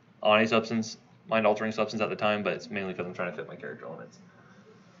on a substance, mind-altering substance at the time, but it's mainly because I'm trying to fit my character limits.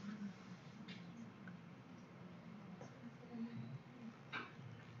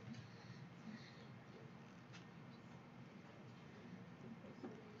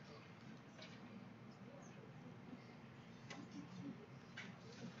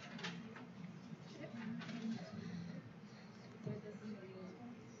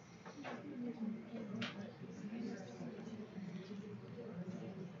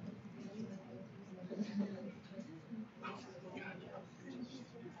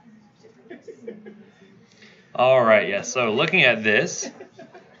 All right, yes, so looking at this,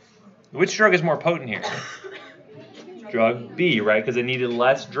 which drug is more potent here? Drug B, right? Because it needed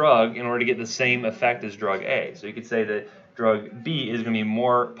less drug in order to get the same effect as drug A. So you could say that drug B is going to be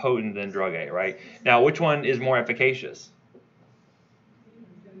more potent than drug A, right? Now, which one is more efficacious?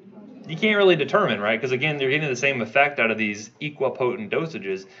 You can't really determine, right? Because again, they're getting the same effect out of these equipotent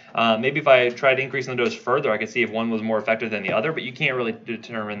dosages. Maybe if I tried increasing the dose further, I could see if one was more effective than the other, but you can't really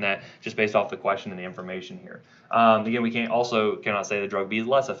determine that just based off the question and the information here. Again, we cannot say that drug B is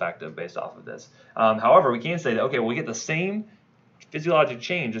less effective based off of this. However, we can say that, okay, we get the same physiologic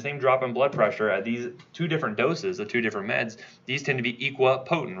change, the same drop in blood pressure at these 2 different doses of 2 different meds. These tend to be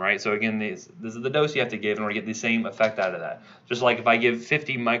equipotent, right? So again, this is the dose you have to give in order to get the same effect out of that. Just like if I give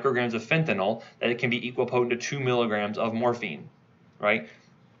 50 micrograms of fentanyl, that it can be equipotent to 2 milligrams of morphine, right?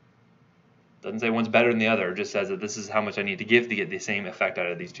 Doesn't say one's better than the other. It just says that this is how much I need to give to get the same effect out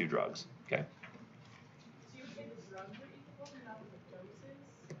of these 2 drugs, okay? So you would say the drugs are equipotent, not the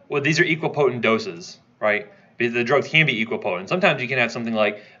doses? Well, these are equipotent doses, right? The drugs can be equipotent. Sometimes you can have something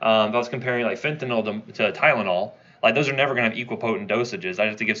like, if I was comparing like fentanyl to Tylenol, like those are never going to have equipotent dosages. I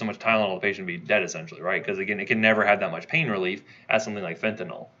have to give so much Tylenol, the patient would be dead essentially, right? Because again, it can never have that much pain relief as something like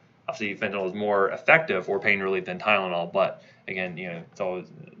fentanyl. Obviously, fentanyl is more effective for pain relief than Tylenol, but again, you know, it's always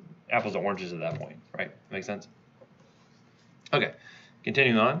apples and oranges at that point, right? Make sense? Okay,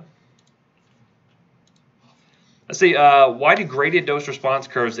 continuing on. Let's see, why do graded dose response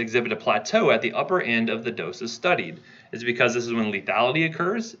curves exhibit a plateau at the upper end of the doses studied? Is it because this is when lethality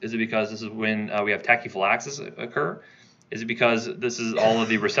occurs? Is it because this is when we have tachyphylaxis occur? Is it because this is all of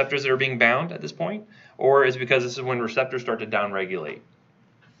the receptors that are being bound at this point? Or is it because this is when receptors start to downregulate?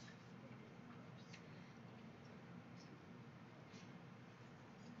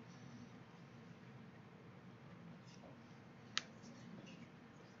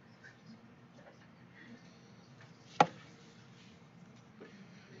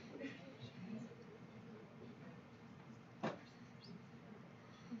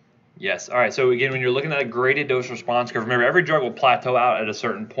 Yes. All right. So again, when you're looking at a graded dose response curve, remember every drug will plateau out at a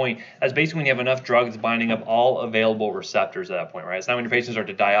certain point. That's basically when you have enough drugs binding up all available receptors at that point, right? It's not when your patients start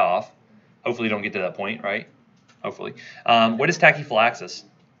to die off. Hopefully, you don't get to that point, right? Hopefully. What is tachyphylaxis?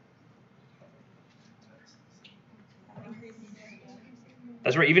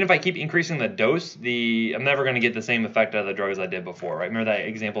 That's right. Even if I keep increasing the dose, I'm never going to get the same effect out of the drug as I did before, right? Remember that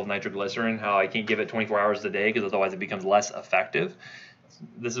example of nitroglycerin, how I can't give it 24 hours a day because otherwise it becomes less effective?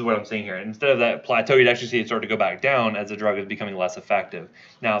 This is what I'm saying here. Instead of that plateau, you'd actually see it start to go back down as the drug is becoming less effective.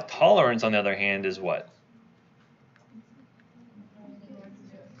 Now, tolerance, on the other hand, is what?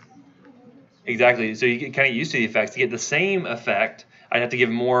 Exactly. So you get kind of used to the effects. To get the same effect, I'd have to give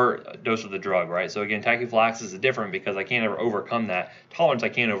more dose of the drug, right? So again, tachyphylaxis is different because I can't ever overcome that. Tolerance I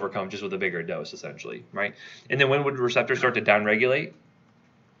can't overcome just with a bigger dose, essentially, right? And then when would receptors start to downregulate?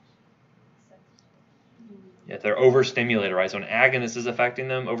 If they're overstimulated, right? So an agonist is affecting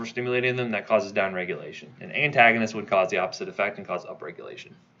them, overstimulating them, that causes downregulation. An antagonist would cause the opposite effect and cause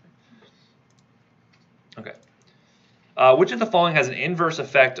upregulation. Okay. Which of the following has an inverse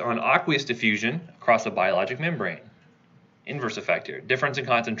effect on aqueous diffusion across the biologic membrane? Inverse effect here. Difference in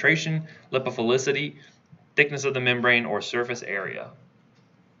concentration, lipophilicity, thickness of the membrane, or surface area.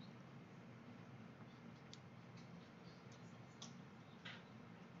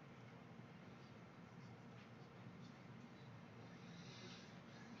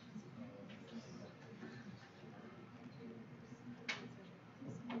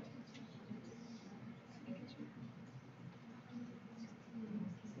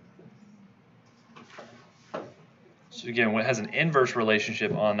 So again, what has an inverse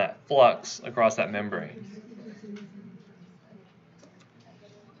relationship on that flux across that membrane?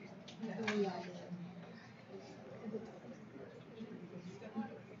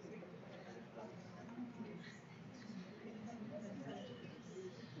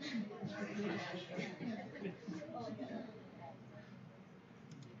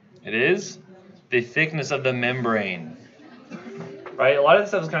 It is the thickness of the membrane. Right, a lot of this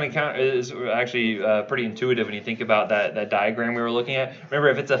stuff is actually pretty intuitive when you think about that diagram we were looking at. Remember,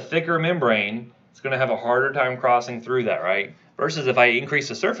 if it's a thicker membrane, it's going to have a harder time crossing through that, right? Versus if I increase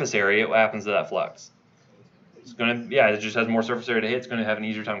the surface area, what happens to that flux? It's going to, it just has more surface area to hit. It's going to have an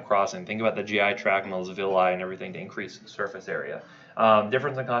easier time crossing. Think about the GI tract and those villi and everything to increase surface area.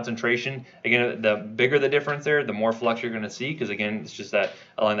 Difference in concentration. Again, the bigger the difference there, the more flux you're going to see because, again, it's just that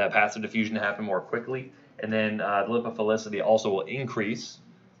allowing that passive diffusion to happen more quickly. And then the lipophilicity also will increase.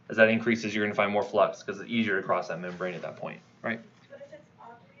 As that increases, you're going to find more flux because it's easier to cross that membrane at that point, right? But if it's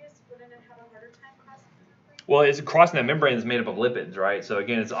aqueous, wouldn't it have a harder time crossing the membrane? Well, it's crossing that membrane is made up of lipids, right? So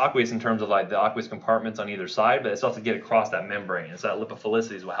again, it's aqueous in terms of like the aqueous compartments on either side, but it's also to get across that membrane. And so that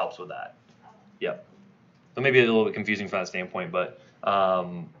lipophilicity is what helps with that. Yep. So maybe a little bit confusing from that standpoint, but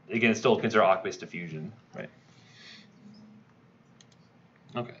again, it's still considered aqueous diffusion, right?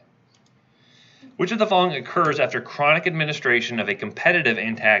 Okay. Which of the following occurs after chronic administration of a competitive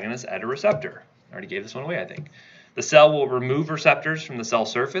antagonist at a receptor? I already gave this one away, I think. The cell will remove receptors from the cell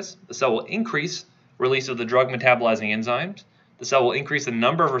surface. The cell will increase release of the drug metabolizing enzymes. The cell will increase the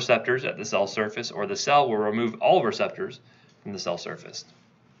number of receptors at the cell surface, or the cell will remove all receptors from the cell surface.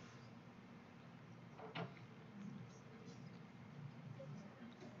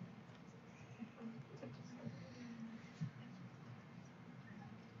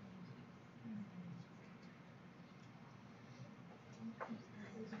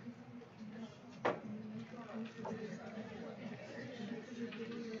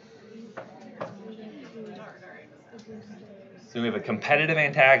 So we have a competitive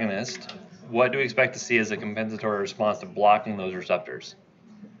antagonist. What do we expect to see as a compensatory response to blocking those receptors?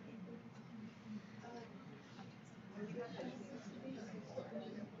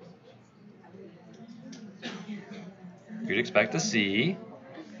 You'd expect to see.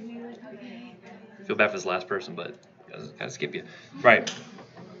 I feel bad for this last person, but kind of skip you. Right.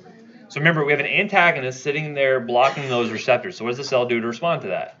 So remember, we have an antagonist sitting there blocking those receptors. So what does the cell do to respond to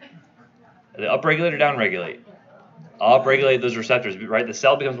that? Do they upregulate or downregulate? Upregulate those receptors, right? The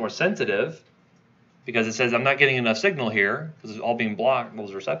cell becomes more sensitive because it says I'm not getting enough signal here because it's all being blocked,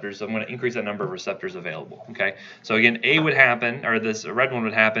 those receptors, so I'm going to increase that number of receptors available. Okay, so again, A would happen, or this red one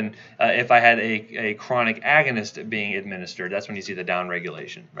would happen if I had a chronic agonist being administered. That's when you see the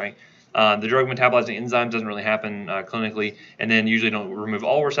downregulation, right? The drug metabolizing enzymes doesn't really happen clinically, and then usually don't remove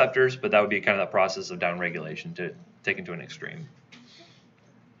all receptors, but that would be kind of that process of downregulation to taken to an extreme.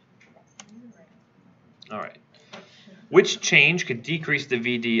 All right. Which change could decrease the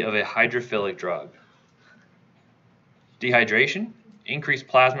VD of a hydrophilic drug? Dehydration, increased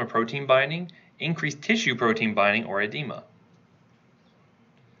plasma protein binding, increased tissue protein binding, or edema?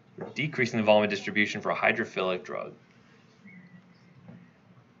 Decreasing the volume of distribution for a hydrophilic drug.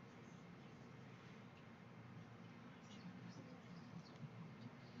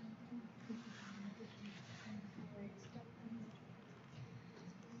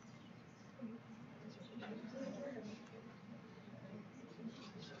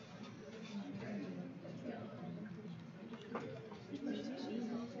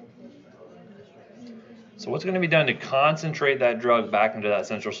 So what's going to be done to concentrate that drug back into that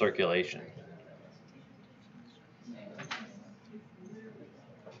central circulation?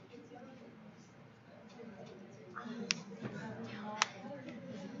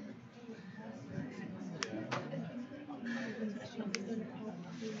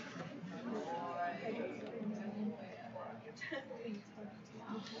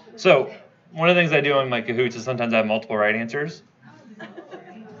 So one of the things I do on my Kahoots is sometimes I have multiple right answers.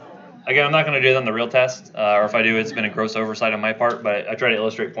 Again, I'm not going to do that on the real test, or if I do, it's been a gross oversight on my part, but I try to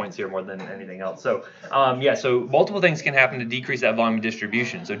illustrate points here more than anything else. So, so multiple things can happen to decrease that volume of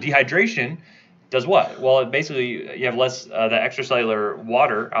distribution. So dehydration does what? Well, it basically, you have less the extracellular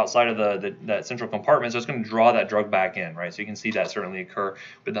water outside of that central compartment, so it's going to draw that drug back in, right? So you can see that certainly occur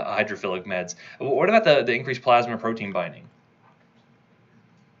with the hydrophilic meds. What about the increased plasma protein binding?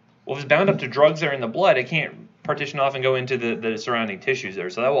 Well, if it's bound up to drugs that are in the blood, it can't partition off and go into the surrounding tissues there.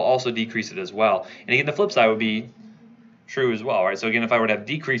 So that will also decrease it as well. And again, the flip side would be true as well, right? So again, if I were to have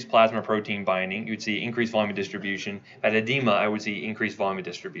decreased plasma protein binding, you would see increased volume of distribution. At edema, I would see increased volume of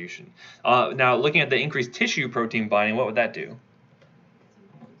distribution. Now, looking at the increased tissue protein binding, what would that do?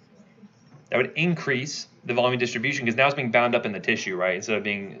 That would increase the volume of distribution because now it's being bound up in the tissue, right? Instead of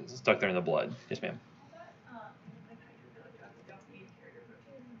being stuck there in the blood. Yes, ma'am.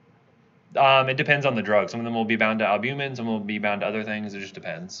 It depends on the drug. Some of them will be bound to albumin, some will be bound to other things. It just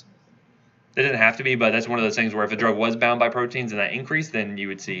depends. It doesn't have to be, but that's one of those things where if a drug was bound by proteins and that increased, then you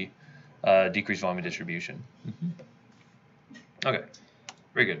would see decreased volume of distribution. Okay,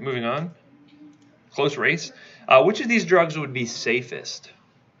 very good. Moving on. Close race. Which of these drugs would be safest?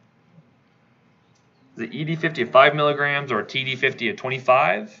 The ED50 of 5 milligrams or TD50 of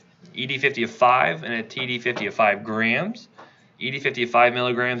 25, ED50 of 5 and a TD50 of 5 grams, ED50 of 5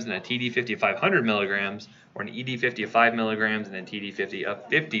 milligrams and a TD50 of 500 milligrams, or an ED50 of 5 milligrams and a TD50 of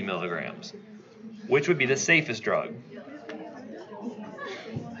 50 milligrams. Which would be the safest drug?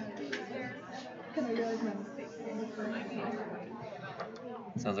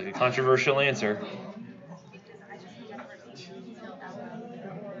 Sounds like a controversial answer.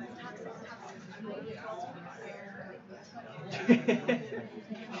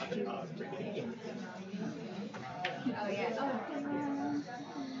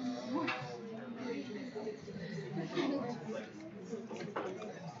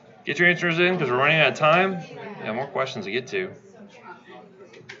 Get your answers in because we're running out of time. Yeah, more questions to get to.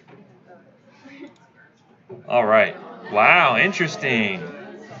 All right. Wow, interesting.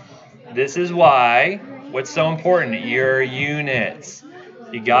 This is why, what's so important? Your units.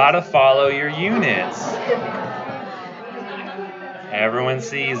 You gotta follow your units. Everyone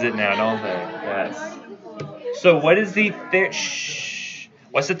sees it now, don't they? Yes. So what is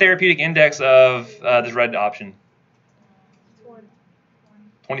what's the therapeutic index of this red option?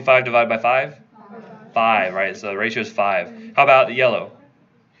 25 divided by 5? 5, right? So the ratio is 5. How about the yellow?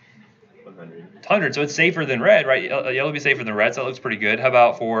 100. So it's safer than red, right? Yellow would be safer than red, so that looks pretty good. How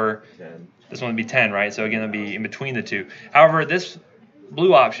about for 10. This one would be 10, right? So again, that would be in between the two. However, this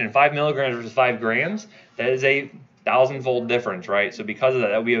blue option, 5 milligrams versus 5 grams, that is a 1,000-fold difference, right? So because of that,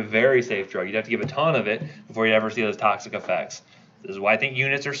 that would be a very safe drug. You'd have to give a ton of it before you ever see those toxic effects. This is why I think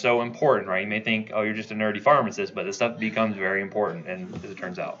units are so important, right? You may think, oh, you're just a nerdy pharmacist, but this stuff becomes very important, and as it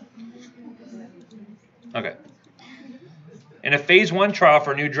turns out. Okay. In a phase 1 trial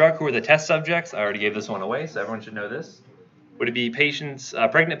for a new drug, who are the test subjects? I already gave this one away, so everyone should know this. Would it be patients,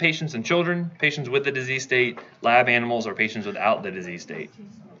 pregnant patients and children, patients with the disease state, lab animals, or patients without the disease state?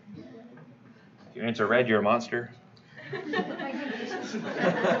 If you answer red, you're a monster.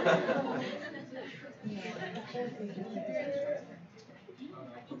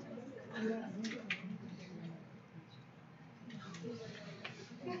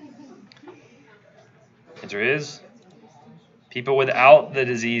 answer is people without the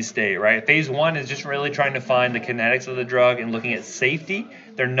disease state, right? Phase 1 is just really trying to find the kinetics of the drug and looking at safety.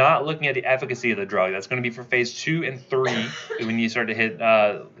 They're not looking at the efficacy of the drug. That's going to be for phase 2 and 3 when you start to hit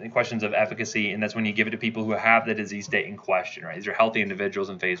questions of efficacy, and that's when you give it to people who have the disease state in question, right? These are healthy individuals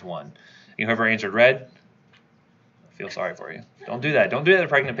in phase 1. And whoever answered red, I feel sorry for you. Don't do that. Don't do that to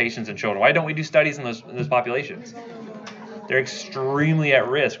pregnant patients and children. Why don't we do studies in those populations? They're extremely at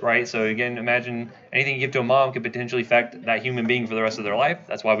risk, right? So again, imagine anything you give to a mom could potentially affect that human being for the rest of their life.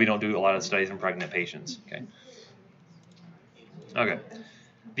 That's why we don't do a lot of studies in pregnant patients. Okay.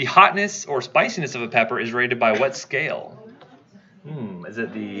 The hotness or spiciness of a pepper is rated by what scale? Is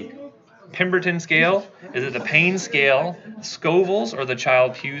it the Pemberton scale? Is it the Payne scale, Scoville's, or the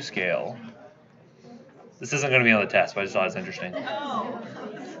Child-Pugh scale? This isn't going to be on the test, but I just thought it's interesting. Like,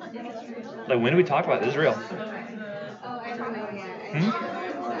 when did we talk about this? This is real.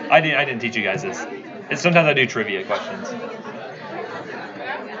 I didn't teach you guys this. Sometimes I do trivia questions.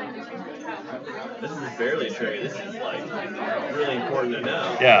 This is barely trivia. This is like really important to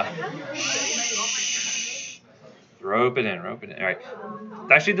know. Yeah. Shh. Rope it in. All right.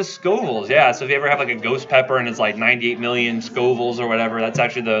 Actually, the Scoville's, yeah. So if you ever have like a ghost pepper and it's like 98 million Scoville's or whatever, that's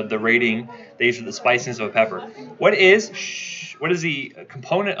actually the rating they use for the spiciness of a pepper. What is the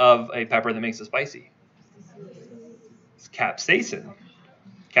component of a pepper that makes it spicy? It's capsaicin.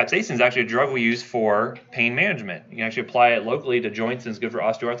 Capsaicin is actually a drug we use for pain management. You can actually apply it locally to joints and it's good for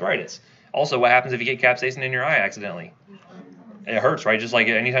osteoarthritis. Also, what happens if you get capsaicin in your eye accidentally? It hurts, right? Just like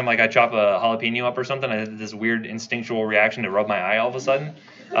anytime like I chop a jalapeno up or something, I have this weird instinctual reaction to rub my eye all of a sudden.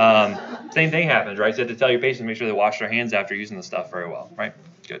 Same thing happens, right? So you have to tell your patient to make sure they wash their hands after using the stuff very well, right?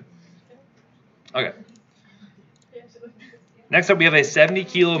 Good. Okay. Next up, we have a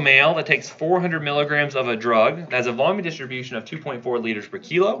 70-kilo male that takes 400 milligrams of a drug that has a volume distribution of 2.4 liters per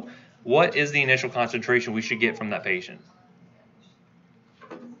kilo. What is the initial concentration we should get from that patient?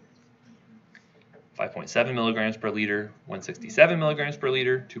 5.7 milligrams per liter, 167 milligrams per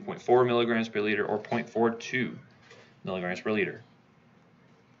liter, 2.4 milligrams per liter, or 0.42 milligrams per liter.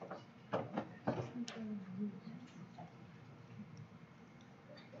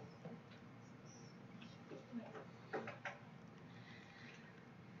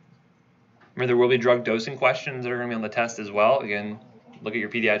 Remember, there will be drug dosing questions that are going to be on the test as well. Again, look at your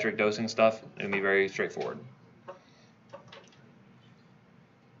pediatric dosing stuff. It'll be very straightforward.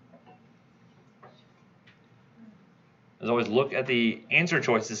 As always, look at the answer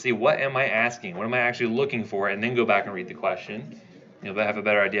choice to see what am I asking, what am I actually looking for, and then go back and read the question. You'll have a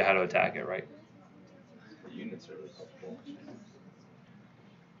better idea how to attack it, right? The units are really helpful.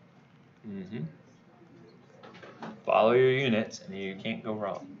 Follow your units, and you can't go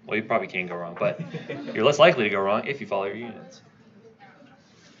wrong. Well, you probably can go wrong, but you're less likely to go wrong if you follow your units.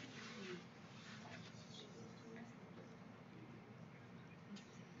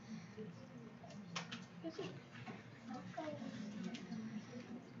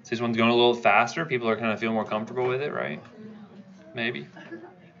 This one's going a little faster. People are kind of feeling more comfortable with it, right? Maybe.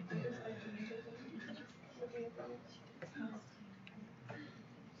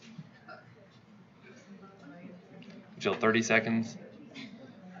 Jill, 30 seconds.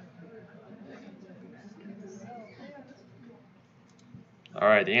 All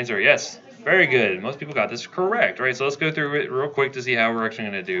right, the answer, yes. Very good. Most people got this correct, right? So let's go through it real quick to see how we're actually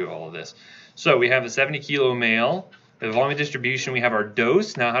going to do all of this. So we have a 70-kilo male. The volume distribution, we have our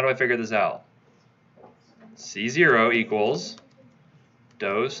dose. Now, how do I figure this out? C0 equals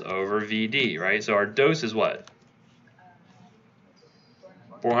dose over VD, right? So our dose is what?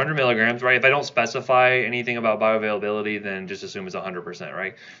 400 milligrams, right? If I don't specify anything about bioavailability, then just assume it's 100%,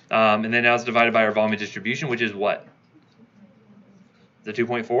 right? And then now it's divided by our volume distribution, which is what? The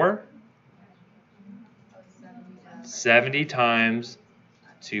 2.4? 70 times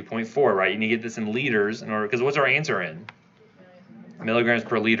 2.4, right? You need to get this in liters in order, because what's our answer in? Milligrams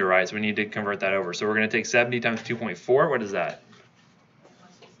per liter, right? So we need to convert that over. So we're going to take 70 times 2.4. What is that?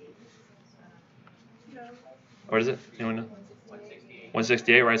 What is it? Anyone know?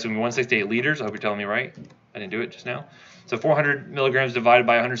 168, right? So 168 liters. I hope you're telling me right. I didn't do it just now. So 400 milligrams divided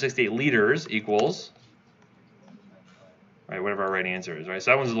by 168 liters equals, right, whatever our right answer is, right?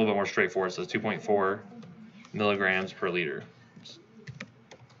 So that one's a little bit more straightforward. So it's 2.4 milligrams per liter,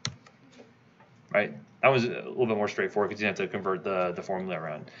 right? That was a little bit more straightforward because you have to convert the formula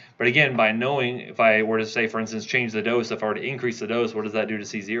around. But again, by knowing, if I were to say, for instance, change the dose, if I were to increase the dose, what does that do to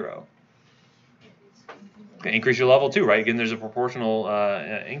C0? Okay, increase your level too, right? Again, there's a proportional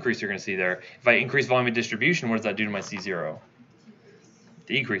increase you're going to see there. If I increase volume of distribution, what does that do to my C0?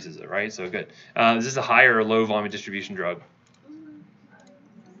 Decreases it, right? So good. Is this a high or low volume of distribution drug?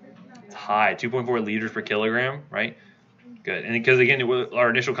 high, 2.4 liters per kilogram, right? Good. And because, again, our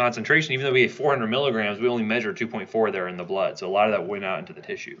initial concentration, even though we have 400 milligrams, we only measure 2.4 there in the blood. So a lot of that went out into the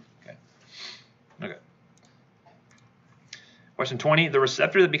tissue. Okay. Question 20. The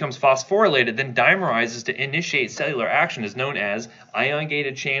receptor that becomes phosphorylated then dimerizes to initiate cellular action is known as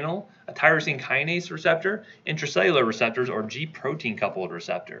ion-gated channel, a tyrosine kinase receptor, intracellular receptors, or G-protein coupled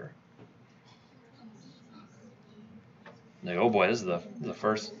receptor. Like, oh boy, this is the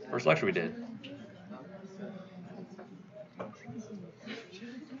first lecture we did.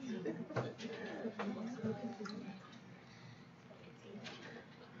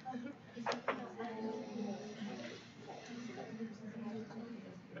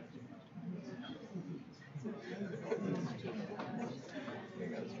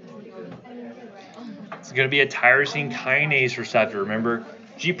 It's going to be a tyrosine kinase receptor. Remember,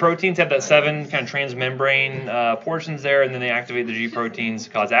 G proteins have that 7 kind of transmembrane portions there, and then they activate the G proteins to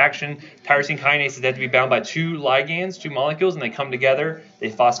cause action. Tyrosine kinases have to be bound by 2 ligands, 2 molecules, and they come together,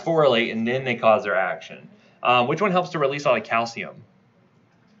 they phosphorylate, and then they cause their action. Which one helps to release a lot of calcium?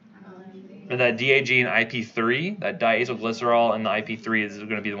 And that DAG and IP3, that diacylglycerol and the IP3 is going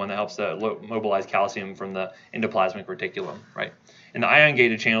to be the one that helps to mobilize calcium from the endoplasmic reticulum, right? And the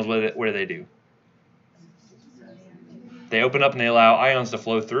ion-gated channels, what do they do? They open up and they allow ions to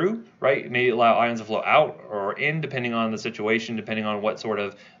flow through, right? Maybe allow ions to flow out or in, depending on the situation, depending on what sort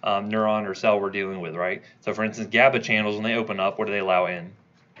of neuron or cell we're dealing with, right? So, for instance, GABA channels, when they open up, what do they allow in?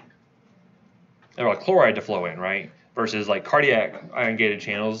 They allow chloride to flow in, right? Versus like cardiac ion-gated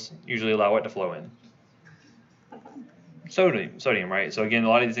channels usually allow what to flow in? Sodium, right? So again, a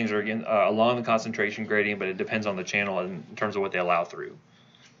lot of these things are again along the concentration gradient, but it depends on the channel in terms of what they allow through.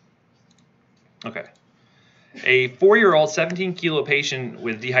 Okay. A 4-year-old 17-kilo patient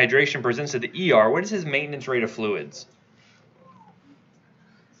with dehydration presents to the ER. What is his maintenance rate of fluids?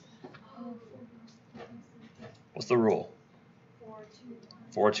 What's the rule?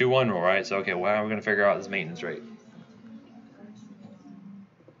 4-2-1 rule, right? So, okay, well, how are we going to figure out his maintenance rate?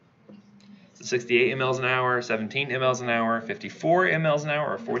 So 68 mLs an hour, 17 mLs an hour, 54 mLs an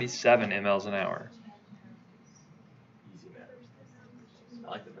hour, or 47 mLs an hour? Easy matters. I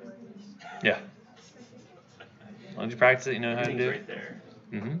like the best. Yeah. As long as you practice it, you know how to do it. Right there.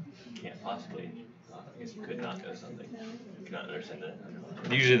 Mm-hmm. You can't possibly. I guess you could not know something. You could not understand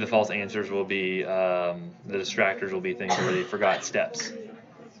that. Usually the false answers will be, the distractors will be things where they forgot steps.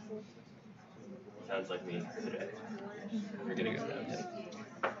 Sounds like me today. Forgetting steps.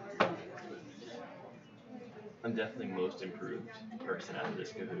 Yeah. I'm definitely most improved person after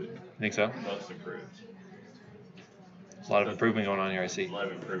this Kahoot. Think so? Most improved. A lot of improvement going on here, I see. A lot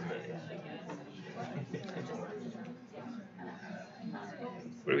of improvement.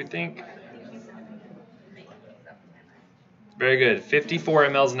 What do we think? Very good. 54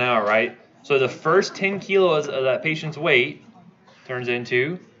 mLs an hour, right? So the first 10 kilos of that patient's weight turns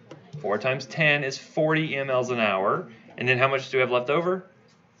into 4 times 10 is 40 mLs an hour. And then how much do we have left over?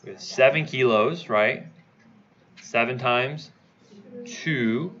 We have 7 kilos, right? 7 times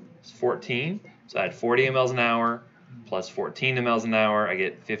 2 is 14. So I had 40 mLs an hour plus 14 mLs an hour. I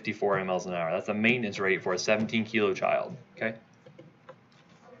get 54 mLs an hour. That's the maintenance rate for a 17-kilo child. Okay?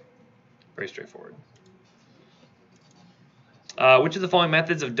 Very straightforward. Which of the following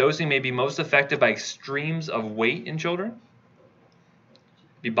methods of dosing may be most effective by extremes of weight in children?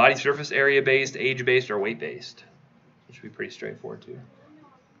 Be body surface area based, age based, or weight based. Which should be pretty straightforward too.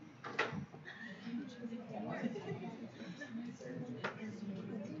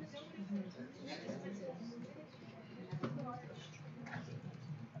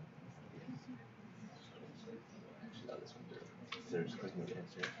 So just clicking the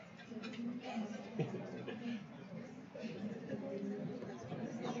answer.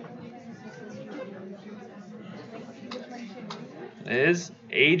 Is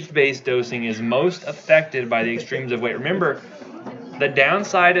age-based dosing is most affected by the extremes of weight. Remember, the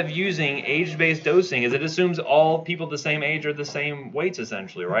downside of using age-based dosing is it assumes all people the same age are the same weights,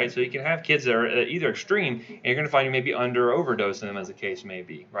 essentially, right? So you can have kids that are either extreme, and you're going to find you maybe under or overdosing them, as the case may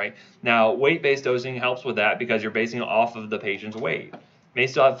be, right? Now, weight-based dosing helps with that because you're basing it off of the patient's weight. You may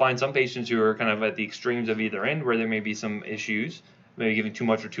still find some patients who are kind of at the extremes of either end where there may be some issues, maybe giving too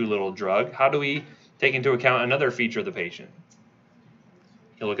much or too little drug. How do we take into account another feature of the patient?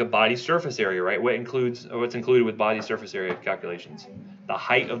 You look at body surface area, right? What's included with body surface area calculations? The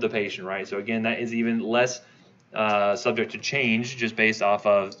height of the patient, right? So again, that is even less subject to change just based off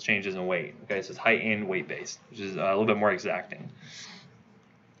of changes in weight. Okay, so it's height and weight based, which is a little bit more exacting.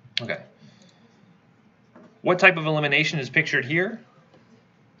 Okay. What type of elimination is pictured here?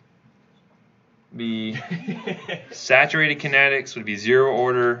 Be saturated kinetics would be zero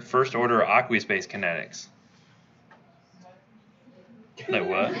order, first order, or aqueous based kinetics. Like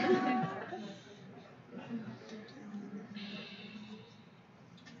what?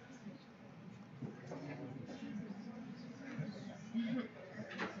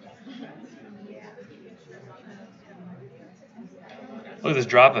 Look at this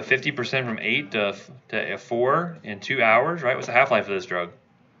drop of 50% from 8 to 4 in 2 hours, right? What's the half-life of this drug?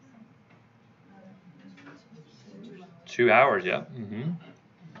 2 hours, yeah.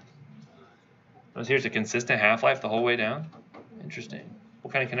 Notice here's a consistent half-life the whole way down. Interesting.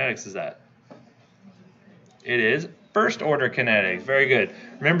 What kind of kinetics is that? It is first order kinetics. Very good.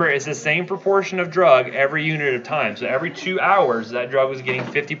 Remember, it's the same proportion of drug every unit of time. So every 2 hours, that drug was getting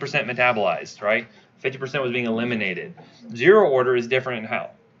 50% metabolized, right? 50% was being eliminated. Zero order is different in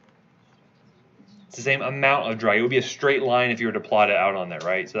how? It's the same amount of drug. It would be a straight line if you were to plot it out on there,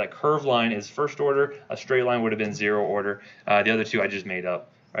 right? So that curved line is first order. A straight line would have been zero order. The other two I just made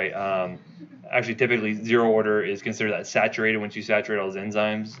up, right? Actually, typically zero order is considered that saturated. Once you saturate all those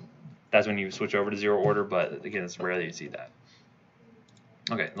enzymes, that's when you switch over to zero order. But again, it's rare that you see that.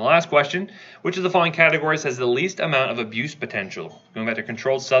 Okay, the last question. Which of the following categories has the least amount of abuse potential? Going back to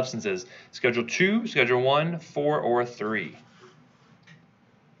controlled substances. Schedule 2, Schedule 1, 4, or 3?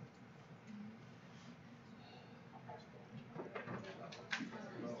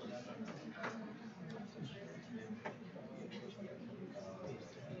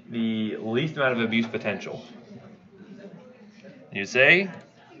 The least amount of abuse potential. You say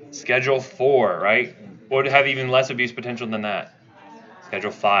Schedule 4, right? What would have even less abuse potential than that?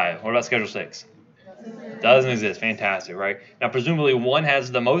 Schedule 5. What about Schedule 6? Doesn't exist. Fantastic, right? Now, presumably 1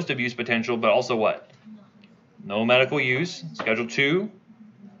 has the most abuse potential, but also what? No medical use. Schedule 2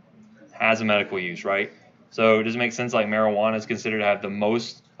 has a medical use, right? So does it make sense like marijuana is considered to have the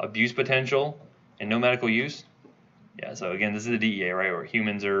most abuse potential and no medical use? Yeah, so again, this is the DEA, right, where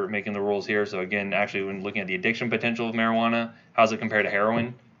humans are making the rules here. So again, actually, when looking at the addiction potential of marijuana, how does it compare to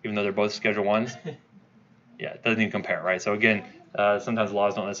heroin, even though they're both Schedule 1s? Yeah, it doesn't even compare, right? So again, sometimes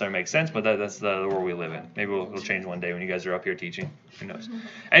laws don't necessarily make sense, but that's the world we live in. Maybe we'll change one day when you guys are up here teaching. Who knows?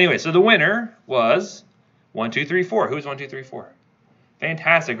 Anyway, so the winner was 1, 2, 3, 4. Who's 1, 2, 3, 4?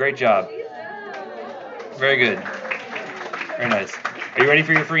 Fantastic, great job. Very good. Very nice. Are you ready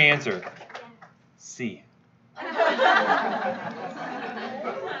for your free answer? C.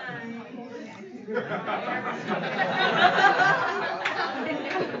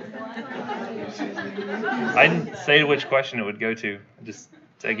 I didn't say which question it would go to. I just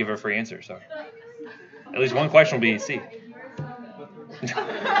said give a free answer. So at least one question will be C.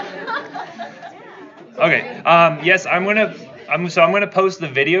 Okay. Yes, I'm gonna post the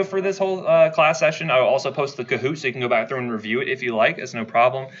video for this whole class session. I'll also post the Kahoot, so you can go back through and review it if you like. It's no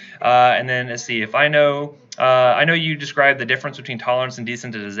problem. And then let's see if I know you described the difference between tolerance and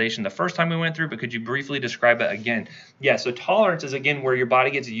desensitization the first time we went through, but could you briefly describe it again? Yeah. So tolerance is again where your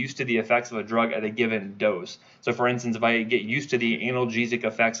body gets used to the effects of a drug at a given dose. So for instance, if I get used to the analgesic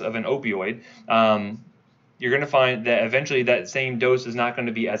effects of an opioid, you're going to find that eventually that same dose is not going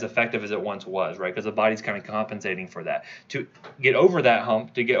to be as effective as it once was, right? Because the body's kind of compensating for that. To get over that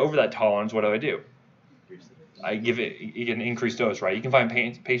hump, to get over that tolerance, what do? I give it an increased dose, right? You can find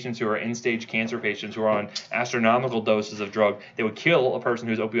patients who are end-stage cancer patients who are on astronomical doses of drug that would kill a person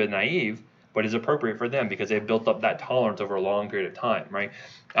who's opioid naive, but is appropriate for them because they've built up that tolerance over a long period of time, right?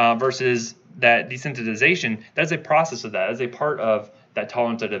 Versus that desensitization, that's a process of that. That's a part of that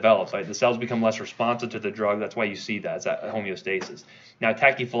tolerance that develops. Right? The cells become less responsive to the drug. That's why you see that. It's that homeostasis. Now,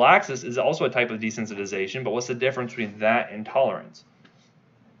 tachyphylaxis is also a type of desensitization, but what's the difference between that and tolerance?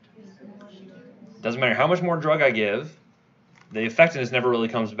 Doesn't matter how much more drug I give, the effectiveness never really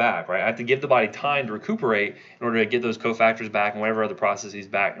comes back, right? I have to give the body time to recuperate in order to get those cofactors back and whatever other processes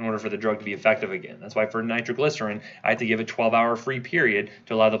back in order for the drug to be effective again. That's why for nitroglycerin, I have to give a 12-hour free period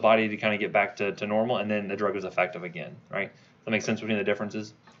to allow the body to kind of get back to normal, and then the drug is effective again, right? Does that make sense between the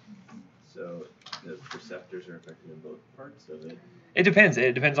differences? So the receptors are affected in both parts of it? It depends.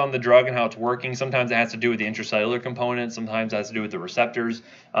 It depends on the drug and how it's working. Sometimes it has to do with the intracellular component. Sometimes it has to do with the receptors.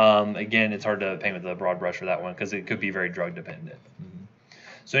 Again, it's hard to paint with a broad brush for that one because it could be very drug dependent.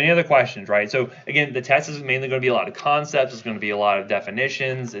 So any other questions, right? So again, the test is mainly going to be a lot of concepts. It's going to be a lot of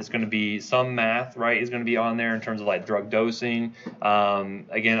definitions. It's going to be some math, right, is going to be on there in terms of like drug dosing.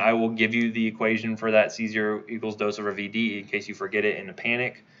 Again, I will give you the equation for that C0 equals dose over VD in case you forget it in a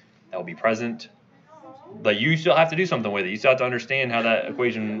panic. That will be present. But you still have to do something with it. You still have to understand how that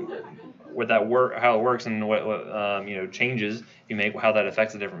equation, how it works, and what changes you make, how that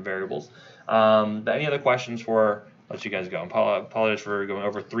affects the different variables. But any other questions for? Let you guys go. I apologize for going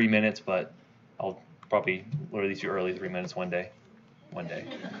over 3 minutes, but I'll probably release you early 3 minutes one day.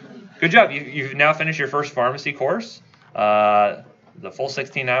 Good job. You've now finished your first pharmacy course, the full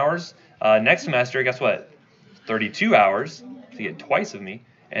 16 hours. Next semester, guess what? 32 hours. So you get twice of me,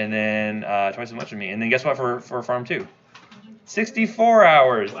 and then twice as much of me. And then guess what for Pharm 2? 64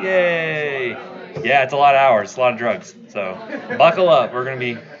 hours. Wow. Yay. Yeah, it's a lot of hours. It's a lot of drugs. So buckle up. We're going to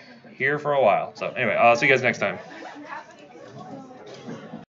be here for a while. So anyway, I'll see you guys next time.